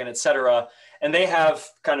 Volkswagen, et cetera, and they have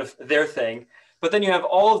kind of their thing. But then you have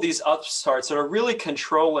all of these upstarts that are really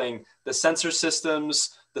controlling the sensor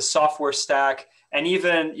systems, the software stack, and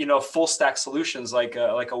even full stack solutions like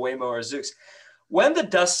a Waymo or a Zoox. When the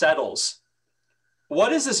dust settles,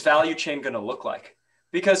 what is this value chain going to look like?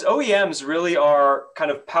 Because OEMs really are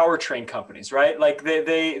kind of powertrain companies, right? Like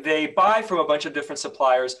they buy from a bunch of different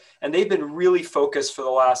suppliers, and they've been really focused for the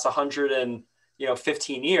last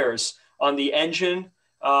 115 years on the engine,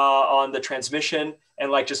 on the transmission,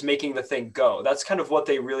 and like just making the thing go. That's kind of what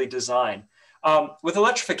they really design. With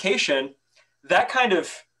electrification, that kind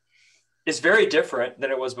of is very different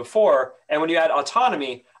than it was before. And when you add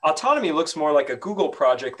autonomy looks more like a Google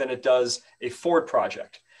project than it does a Ford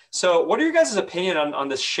project. So what are your guys' opinion on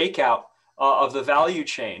this shakeout of the value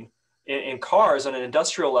chain in cars on an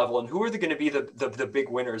industrial level, and who are going to be the big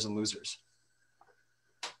winners and losers?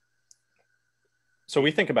 So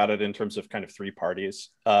we think about it in terms of kind of three parties.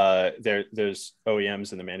 There's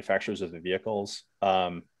OEMs and the manufacturers of the vehicles.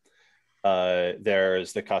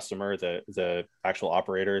 There's the customer, the actual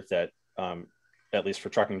operator that, at least for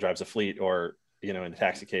trucking, drives a fleet, or in the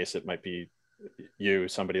taxi case, it might be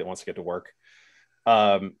somebody that wants to get to work.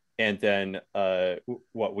 And then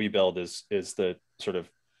what we build is the sort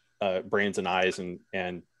of brains and eyes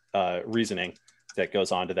and reasoning that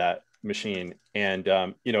goes onto that machine. And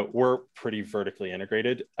we're pretty vertically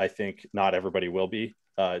integrated. I think not everybody will be.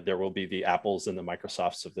 There will be the Apples and the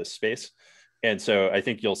Microsofts of this space. And so I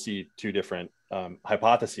think you'll see two different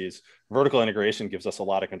hypotheses. Vertical integration gives us a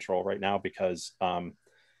lot of control right now because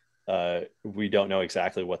we don't know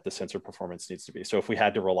exactly what the sensor performance needs to be. So if we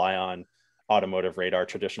had to rely on automotive radar,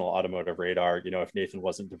 traditional automotive radar, if Nathan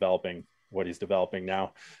wasn't developing what he's developing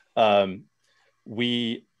now,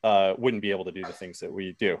 we wouldn't be able to do the things that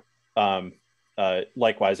we do.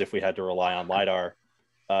 Likewise, if we had to rely on LiDAR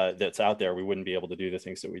that's out there, we wouldn't be able to do the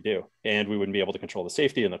things that we do. And we wouldn't be able to control the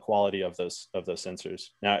safety and the quality of those sensors.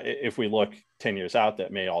 Now, if we look 10 years out,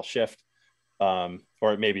 that may all shift, or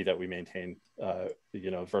it may be that we maintain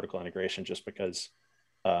vertical integration just because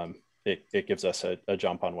it gives us a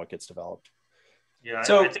jump on what gets developed. Yeah.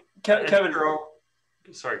 So I think, Kevin,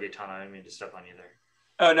 sorry, Gaetano, I didn't mean to step on you there.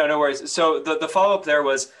 Oh, no, no worries. So the follow-up there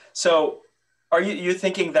was, so are you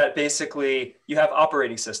thinking that basically you have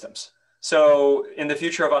operating systems? So in the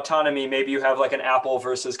future of autonomy, maybe you have like an Apple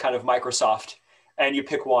versus kind of Microsoft, and you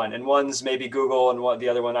pick one, and one's maybe Google, and the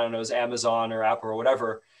other one, I don't know, is Amazon or Apple or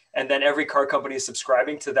whatever. And then every car company is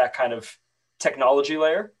subscribing to that kind of technology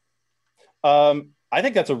layer? I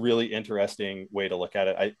think that's a really interesting way to look at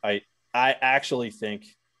it. I actually think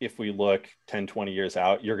if we look 10, 20 years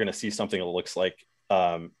out, you're going to see something that looks like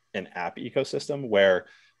an app ecosystem where,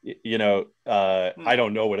 I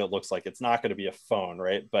don't know what it looks like. It's not going to be a phone,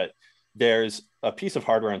 right? But there's a piece of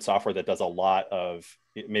hardware and software that does a lot of,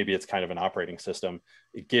 maybe it's kind of an operating system.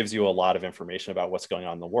 It gives you a lot of information about what's going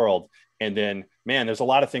on in the world. And then, man, there's a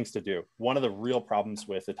lot of things to do. One of the real problems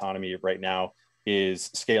with autonomy right now is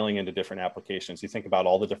scaling into different applications. You think about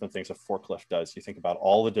all the different things a forklift does. You think about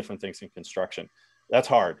all the different things in construction. That's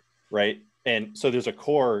hard, right? And so there's a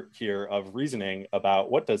core here of reasoning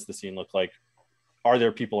about what does the scene look like? Are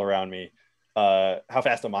there people around me? How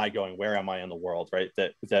fast am I going? Where am I in the world, right?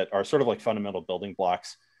 That are sort of like fundamental building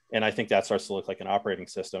blocks. And I think that starts to look like an operating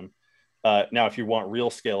system. Now, if you want real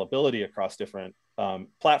scalability across different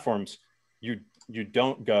platforms, you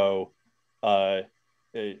don't go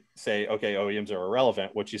say, okay, OEMs are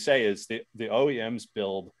irrelevant. What you say is the OEMs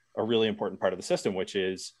build a really important part of the system, which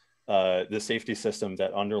is the safety system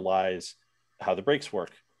that underlies how the brakes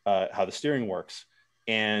work, how the steering works.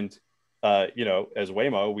 And as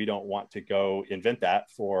Waymo, we don't want to go invent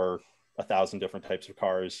that for 1,000 different types of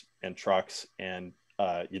cars and trucks. And,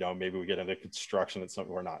 maybe we get into construction. It's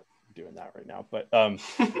something we're not doing that right now, but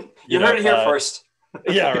you heard it here first.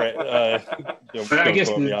 Yeah, right. But I guess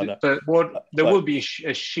there will be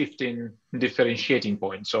a shift in differentiating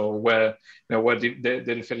points, or where the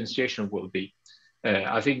differentiation will be.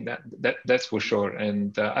 I think that's for sure.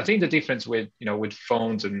 And I think the difference with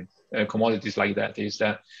phones and commodities like that is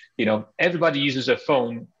that everybody uses a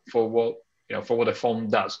phone for what a phone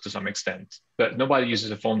does to some extent, but nobody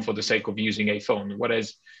uses a phone for the sake of using a phone.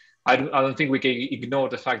 Whereas I don't think we can ignore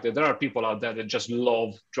the fact that there are people out there that just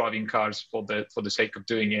love driving cars for the sake of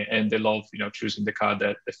doing it, and they love choosing the car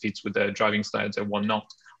that fits with their driving styles and whatnot.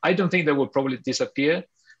 I don't think that will probably disappear,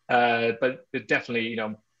 but it definitely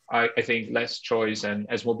I think less choice, and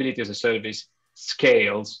as mobility as a service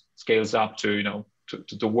scales up to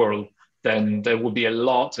the world, then there will be a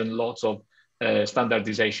lot and lots of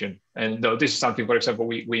standardization. And this is something, for example,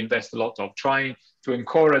 we invest a lot of trying to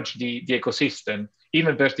encourage the ecosystem,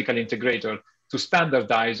 even vertical integrator, to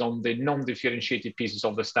standardize on the non-differentiated pieces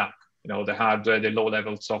of the stack, the hardware, the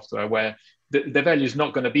low-level software, where the value is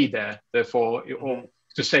not going to be there. Therefore,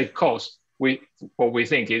 to save cost, what we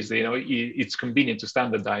think is it's convenient to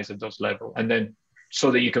standardize at those levels, and then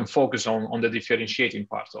so that you can focus on the differentiating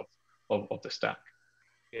part of the stack.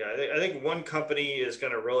 Yeah, I think one company is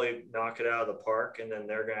going to really knock it out of the park, and then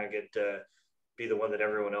they're going to get to be the one that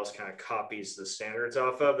everyone else kind of copies the standards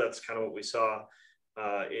off of. That's kind of what we saw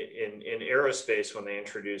in aerospace when they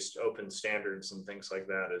introduced open standards and things like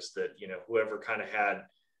that, is that whoever kind of had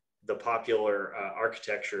the popular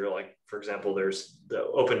architecture, like for example, there's the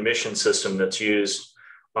open mission system that's used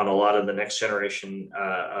on a lot of the next generation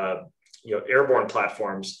airborne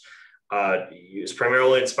platforms. It's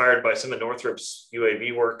primarily inspired by some of Northrop's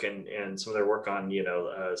UAV work and some of their work on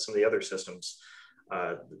some of the other systems,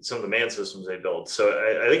 some of the manned systems they build. So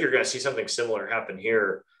I think you're going to see something similar happen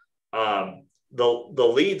here.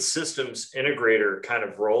 The lead systems integrator kind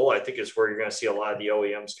of role, I think, is where you're going to see a lot of the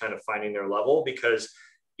OEMs kind of finding their level, because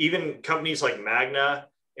even companies like Magna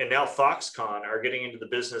and now Foxconn are getting into the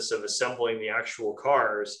business of assembling the actual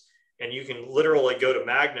cars. And you can literally go to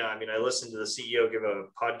Magna. I mean, I listened to the CEO give a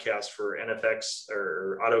podcast for NFX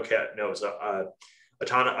or AutoCAD. No, it was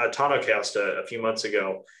Autonocast a few months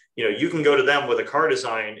ago. You can go to them with a car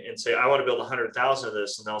design and say, I want to build 100,000 of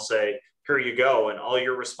this. And they'll say, here you go. And all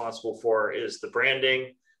you're responsible for is the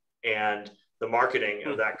branding and the marketing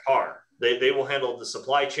of that car. They will handle the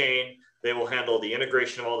supply chain. They will handle the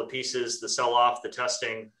integration of all the pieces, the sell off, the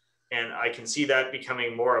testing. And I can see that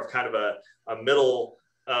becoming more of kind of a middle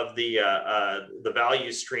of the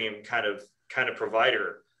value stream kind of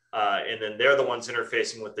provider. And then they're the ones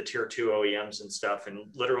interfacing with the tier 2 OEMs and stuff. And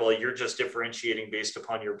literally you're just differentiating based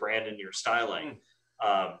upon your brand and your styling.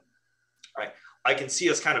 I can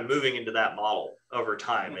see us kind of moving into that model over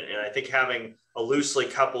time. And I think having a loosely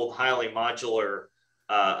coupled, highly modular,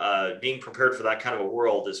 being prepared for that kind of a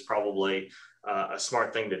world is probably a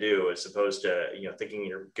smart thing to do, as opposed to, thinking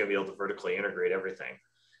you're going to be able to vertically integrate everything.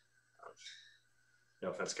 No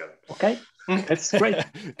offense, Kevin. Okay, that's great.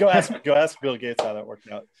 Go ask Bill Gates how that worked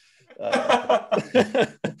out.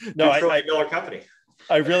 No, $1 trillion company.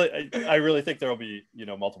 I really think there will be,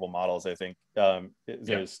 multiple models. I think I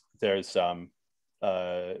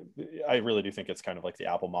really do think it's kind of like the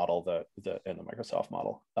Apple model, and the Microsoft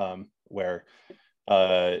model, where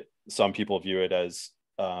some people view it as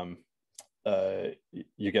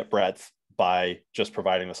you get breadth by just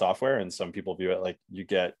providing the software, and some people view it like you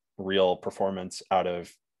get real performance out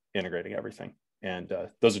of integrating everything. And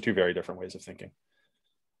those are two very different ways of thinking.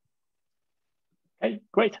 Okay,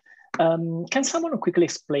 great. Can someone quickly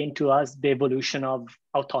explain to us the evolution of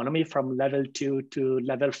autonomy from level 2 to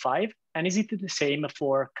level 5? And is it the same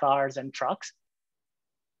for cars and trucks?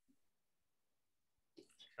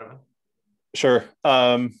 Sure.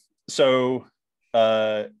 So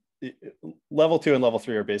level 2 and level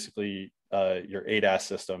 3 are basically your ADAS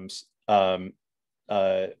systems. Level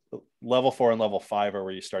 4 and level 5 are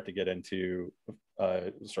where you start to get into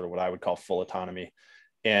sort of what I would call full autonomy.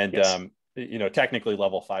 And yes. Technically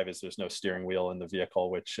level 5 is there's no steering wheel in the vehicle,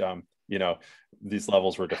 which these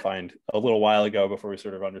levels were defined a little while ago before we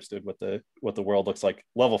sort of understood what the world looks like.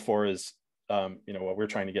 Level 4 is what we're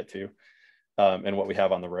trying to get to, and what we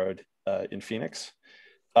have on the road in Phoenix.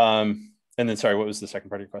 And then, sorry, what was the second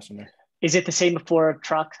part of your question there? Is it the same for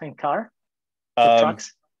truck and car?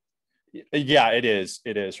 Trucks? Yeah, it is.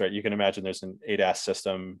 It is, right. You can imagine there's an ADAS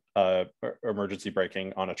system, emergency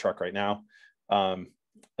braking on a truck right now.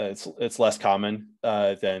 It's less common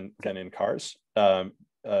than in cars.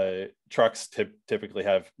 Trucks typically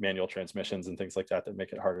have manual transmissions and things like that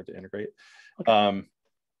make it harder to integrate. Okay.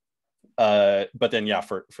 But then, yeah,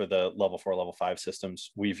 for the level 4, level 5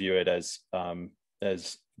 systems, we view it as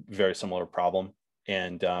very similar problem,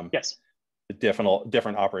 and yes,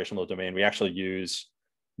 different operational domain. We actually use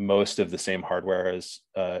most of the same hardware as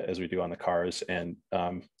we do on the cars, and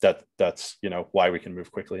that's why we can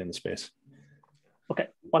move quickly in the space. Okay.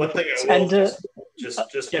 One thing I will just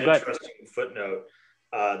an interesting footnote: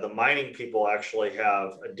 the mining people actually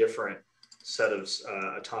have a different set of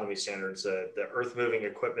autonomy standards. The Earth Moving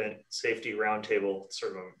Equipment Safety Roundtable,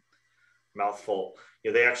 sort of a mouthful.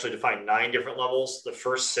 They actually define 9 different levels. The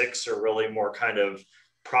first 6 are really more kind of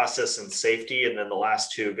process and safety, and then the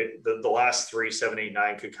last 2, the last 3, 7, 8,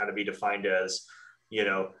 9 could kind of be defined as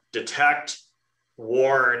detect,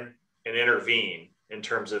 warn, and intervene in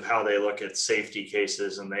terms of how they look at safety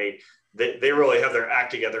cases. And they really have their act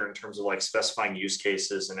together in terms of like specifying use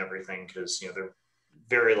cases and everything, because they're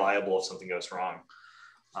very liable if something goes wrong.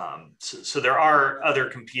 So there are other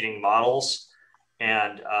competing models,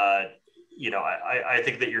 and I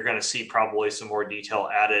think that you're going to see probably some more detail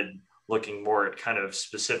added, looking more at kind of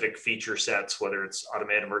specific feature sets, whether it's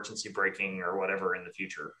automated emergency braking or whatever in the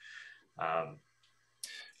future.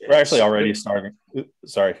 We're actually already starting.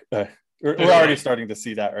 Sorry. We're already starting to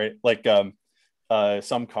see that, right? Like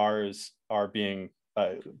some cars are being,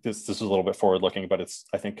 this is a little bit forward looking, but it's,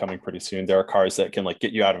 I think, coming pretty soon. There are cars that can like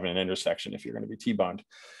get you out of an intersection if you're going to be T-boned,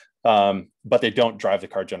 but they don't drive the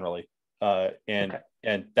car generally. And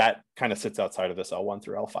that kind of sits outside of this L1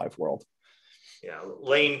 through L5 world. Yeah,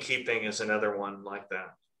 lane keeping is another one like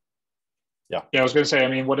that. Yeah, I was going to say, I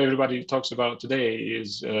mean, what everybody talks about today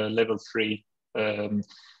is level 3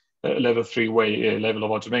 level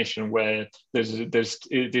of automation, where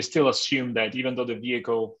they still assume that even though the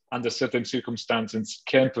vehicle under certain circumstances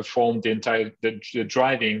can perform the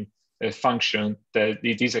driving function, that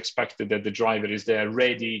it is expected that the driver is there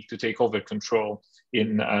ready to take over control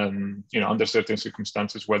in under certain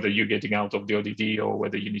circumstances, whether you're getting out of the ODD or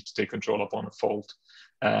whether you need to take control upon a fault.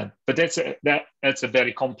 But that's a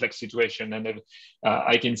very complex situation, and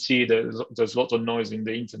I can see there's a lot of noise in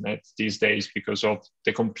the internet these days because of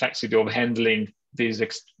the complexity of handling these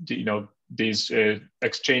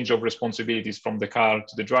exchange of responsibilities from the car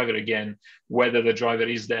to the driver again, whether the driver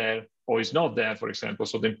is there or is not there, for example.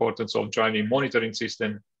 So the importance of driving monitoring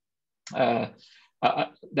system.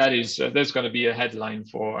 There's going to be a headline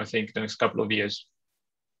for, I think, the next couple of years.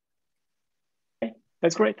 Okay,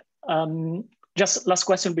 that's great. Just last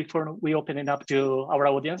question before we open it up to our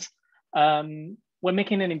audience. When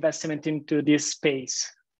making an investment into this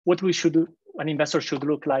space, what an investor should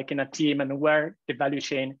look like in a team, and where the value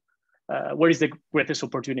chain, where is the greatest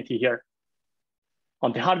opportunity here?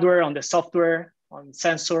 On the hardware, on the software, on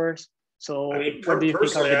sensors? So what do you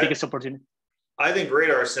think are the biggest opportunity? I think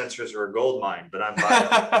radar sensors are a gold mine, but I'm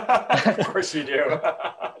biased. Of course you do.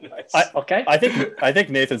 Nice. I think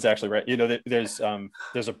Nathan's actually right. There's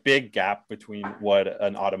a big gap between what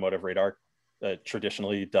an automotive radar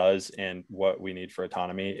traditionally does and what we need for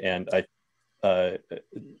autonomy, and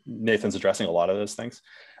Nathan's addressing a lot of those things.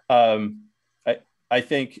 I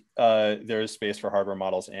think there is space for hardware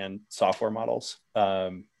models and software models.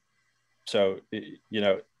 So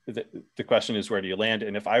the question is, where do you land?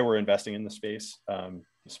 And if I were investing in the space,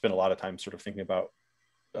 spent a lot of time sort of thinking about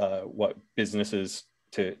what businesses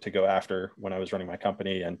to go after when I was running my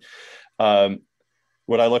company. And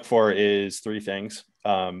what I look for is three things.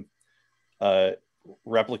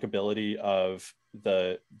 Replicability of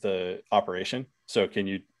the operation. So can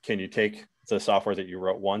you take the software that you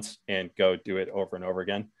wrote once and go do it over and over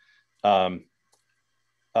again?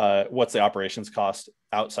 What's the operations cost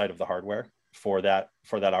outside of the hardware for that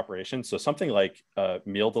operation? So something like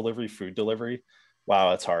meal delivery, food delivery, wow,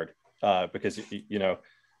 that's hard because to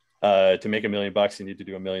make $1 million, you need to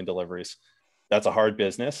do 1 million deliveries. That's a hard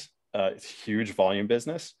business. It's a huge volume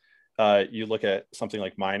business. You look at something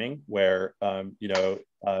like mining, where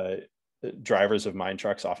drivers of mine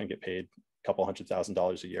trucks often get paid a couple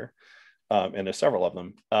 $100,000 a year, and there's several of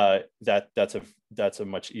them. That's a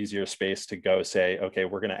much easier space to go say, okay,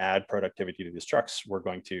 we're going to add productivity to these trucks. We're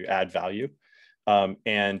going to add value,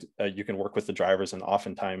 and you can work with the drivers and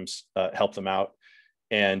oftentimes help them out.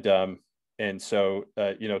 And so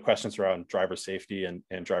questions around driver safety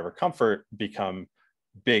and driver comfort become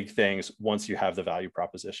big things once you have the value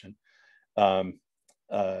proposition. And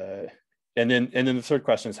then the third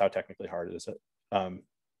question is, how technically hard is it?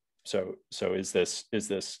 So is this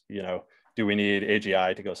do we need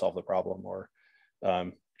AGI to go solve the problem, or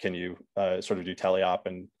can you sort of do teleop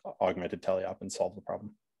and augmented teleop and solve the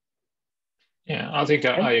problem? Yeah, I think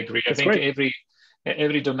I agree. That's I think great.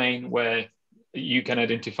 every domain where you can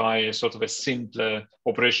identify a sort of a simpler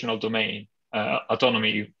operational domain,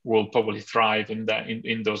 autonomy will probably thrive in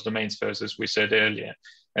those domains first, as we said earlier.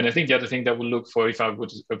 And I think the other thing that we'll look for, if I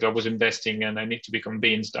was investing and I need to be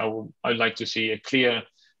convinced, I'd like to see a clear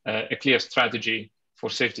strategy for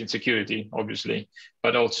safety and security, obviously,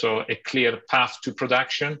 but also a clear path to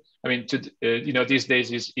production. I mean, these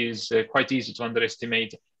days is quite easy to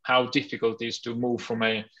underestimate how difficult it is to move from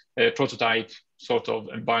a prototype sort of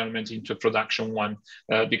environment into a production one,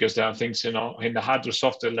 because there are things, in the hardware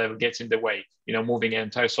software level gets in the way, moving an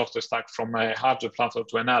entire software stack from a hardware platform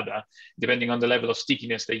to another, depending on the level of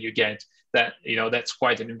stickiness that you get, that's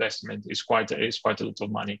quite an investment. It's quite a lot of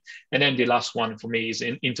money. And then the last one for me is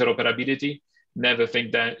interoperability. Never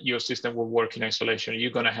think that your system will work in isolation. You're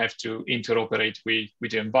going to have to interoperate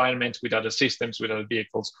with the environment, with other systems, with other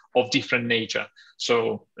vehicles of different nature.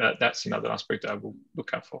 So that's another aspect I will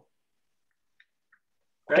look out for.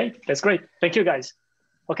 Okay, that's great. Thank you, guys.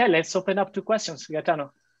 Okay, let's open up to questions.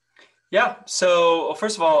 Gaetano. Yeah, so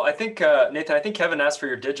first of all, I think, Nathan, I think Kevin asked for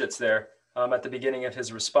your digits there at the beginning of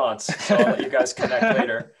his response. So I'll let you guys connect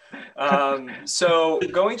later. So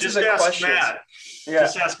going to the questions. Matt. Yeah.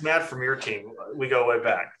 Just ask Matt from your team. We go way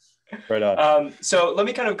back. Right on. So let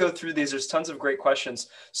me kind of go through these. There's tons of great questions.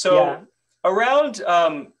 So around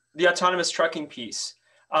the autonomous trucking piece,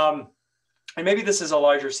 and maybe this is a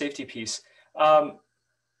larger safety piece,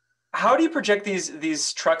 how do you project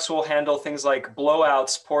these trucks will handle things like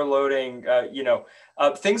blowouts, poor loading,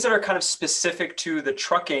 things that are kind of specific to the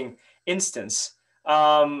trucking instance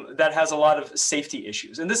that has a lot of safety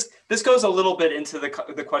issues? And this goes a little bit into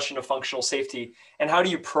the question of functional safety and how do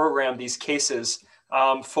you program these cases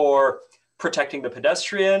for protecting the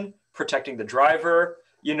pedestrian, protecting the driver.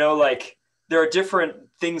 There are different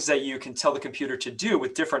things that you can tell the computer to do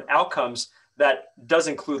with different outcomes that does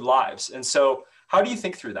include lives. And so how do you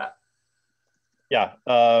think through that? Yeah,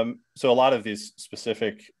 so a lot of these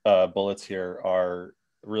specific bullets here are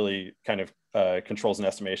really kind of controls and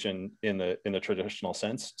estimation in the traditional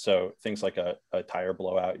sense. So things like a tire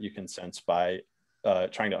blowout, you can sense by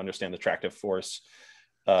trying to understand the tractive force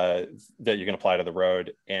that you can apply to the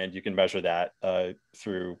road, and you can measure that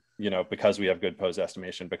through, because we have good pose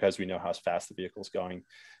estimation, because we know how fast the vehicle's going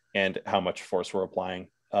and how much force we're applying.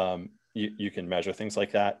 You can measure things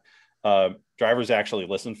like that. Drivers actually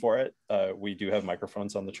listen for it. We do have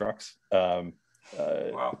microphones on the trucks. Wow.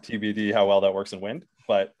 TBD how well that works in wind,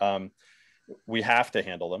 but we have to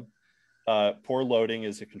handle them. Poor loading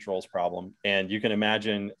is a controls problem, and you can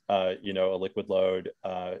imagine, a liquid load.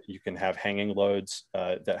 You can have hanging loads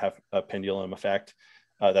that have a pendulum effect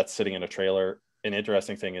that's sitting in a trailer. An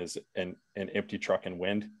interesting thing is an empty truck in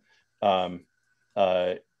wind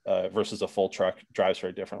versus a full truck drives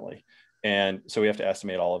very differently. And so we have to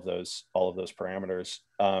estimate all of those parameters.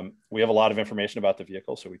 We have a lot of information about the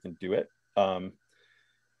vehicle, so we can do it.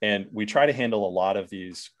 And we try to handle a lot of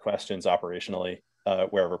these questions operationally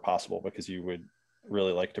wherever possible, because you would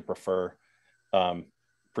really like to prefer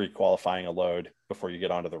pre-qualifying a load before you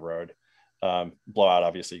get onto the road. Blowout,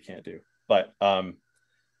 obviously, you can't do. But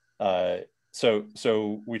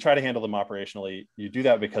So we try to handle them operationally. You do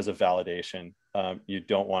that because of validation. You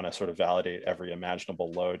don't want to sort of validate every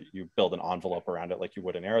imaginable load. You build an envelope around it like you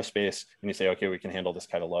would in aerospace, and you say, okay, we can handle this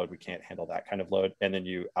kind of load. We can't handle that kind of load. And then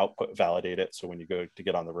you output validate it. So when you go to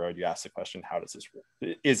get on the road, you ask the question, how does this work?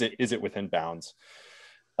 Is it within bounds?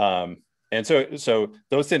 And so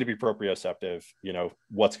those tend to be proprioceptive,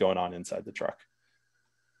 what's going on inside the truck.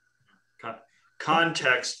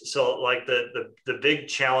 Context. So like the big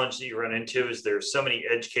challenge that you run into is there's so many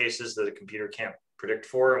edge cases that a computer can't predict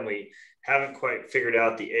for, and we haven't quite figured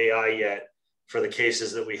out the AI yet for the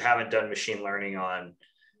cases that we haven't done machine learning on,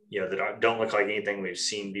 that don't look like anything we've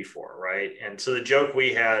seen before, right? And so the joke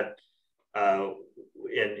we had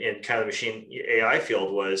in kind of the machine AI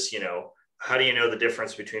field was, how do you know the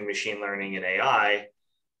difference between machine learning and AI?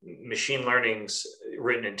 Machine learning's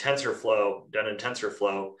written in TensorFlow, done in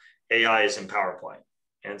TensorFlow. AI is in PowerPoint.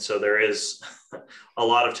 And so there is a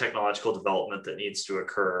lot of technological development that needs to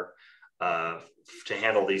occur to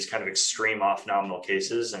handle these kind of extreme off-nominal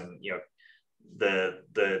cases. And, the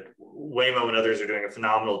Waymo and others are doing a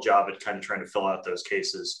phenomenal job at kind of trying to fill out those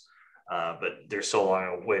cases, but there's still a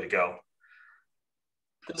long way to go.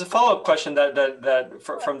 There's a follow-up question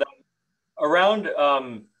from that around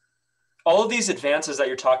all of these advances that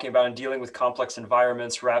you're talking about in dealing with complex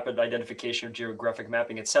environments, rapid identification, geographic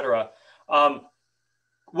mapping, et cetera.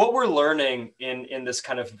 What we're learning in this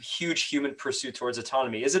kind of huge human pursuit towards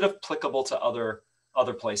autonomy, is it applicable to other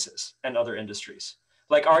places and other industries?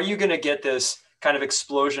 Like, are you going to get this kind of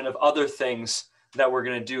explosion of other things that we're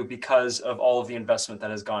going to do because of all of the investment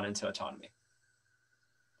that has gone into autonomy?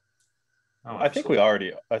 Oh, I think we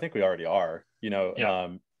already are,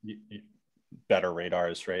 better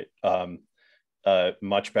radars, right?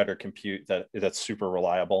 Much better compute that's super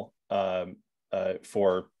reliable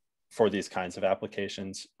for these kinds of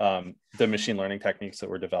applications. The machine learning techniques that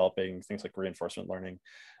we're developing, things like reinforcement learning,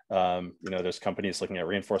 there's companies looking at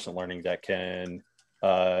reinforcement learning that can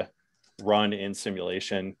run in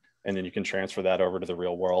simulation, and then you can transfer that over to the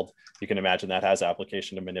real world. You can imagine that has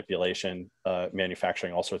application to manipulation,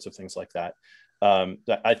 manufacturing, all sorts of things like that.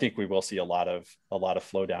 I think we will see a lot of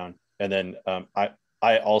flow down. And then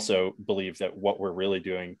I also believe that what we're really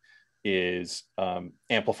doing is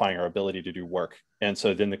amplifying our ability to do work. And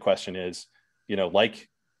so then the question is, like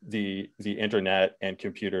the internet and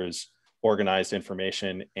computers organized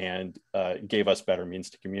information and gave us better means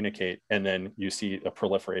to communicate. And then you see a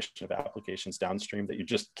proliferation of applications downstream that you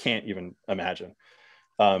just can't even imagine.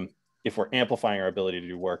 If we're amplifying our ability to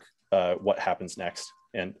do work, what happens next?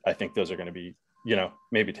 And I think those are going to be,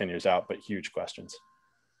 maybe 10 years out, but huge questions.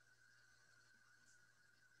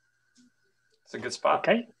 It's a good spot.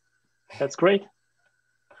 Okay, that's great.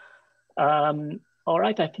 All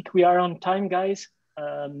right, I think we are on time, guys.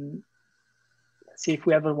 Let's see if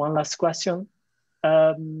we have one last question.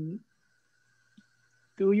 Do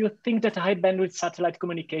you think that high bandwidth satellite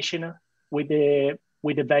communication with the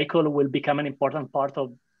vehicle will become an important part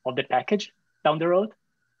of the package down the road?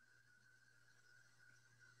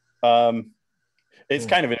 It's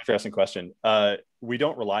kind of an interesting question. We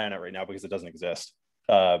don't rely on it right now because it doesn't exist.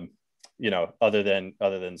 Other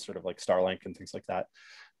than sort of like Starlink and things like that.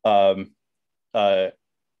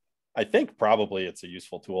 I think probably it's a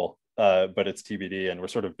useful tool, but it's TBD, and we're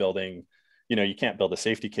sort of building, you can't build a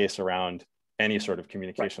safety case around any sort of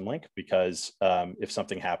communication link because if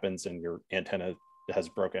something happens and your antenna has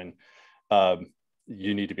broken,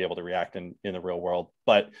 you need to be able to react in the real world.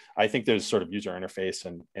 But I think there's sort of user interface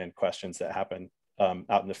and questions that happen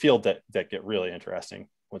out in the field that get really interesting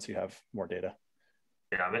once you have more data.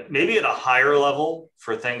 Yeah, maybe at a higher level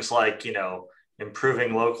for things like,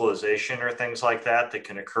 improving localization or things like that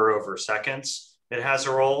can occur over seconds, it has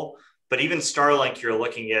a role. But even Starlink, you're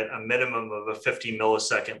looking at a minimum of a 50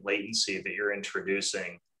 millisecond latency that you're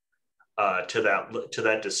introducing to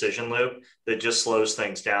that decision loop that just slows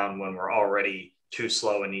things down when we're already too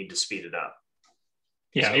slow and need to speed it up.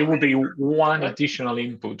 Yeah, so it will be one additional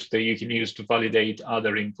input that you can use to validate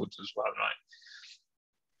other inputs as well, right?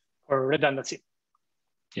 Or redundancy.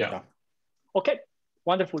 Yeah. Okay,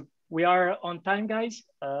 wonderful. We are on time, guys.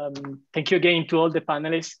 Thank you again to all the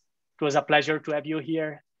panelists. It was a pleasure to have you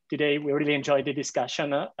here today. We really enjoyed the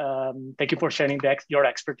discussion. Thank you for sharing your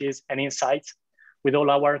expertise and insights with all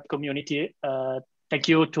our community. Thank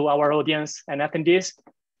you to our audience and attendees.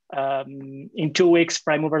 In 2 weeks,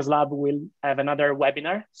 Prime Movers Lab will have another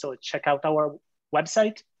webinar. So check out our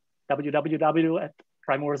website,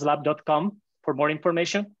 www.primemoverslab.com for more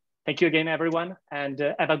information. Thank you again, everyone, and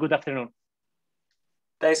have a good afternoon.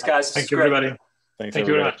 Thanks, guys. Thank you, everybody. Thanks, Thank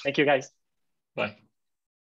you very much. Thank you, guys. Bye.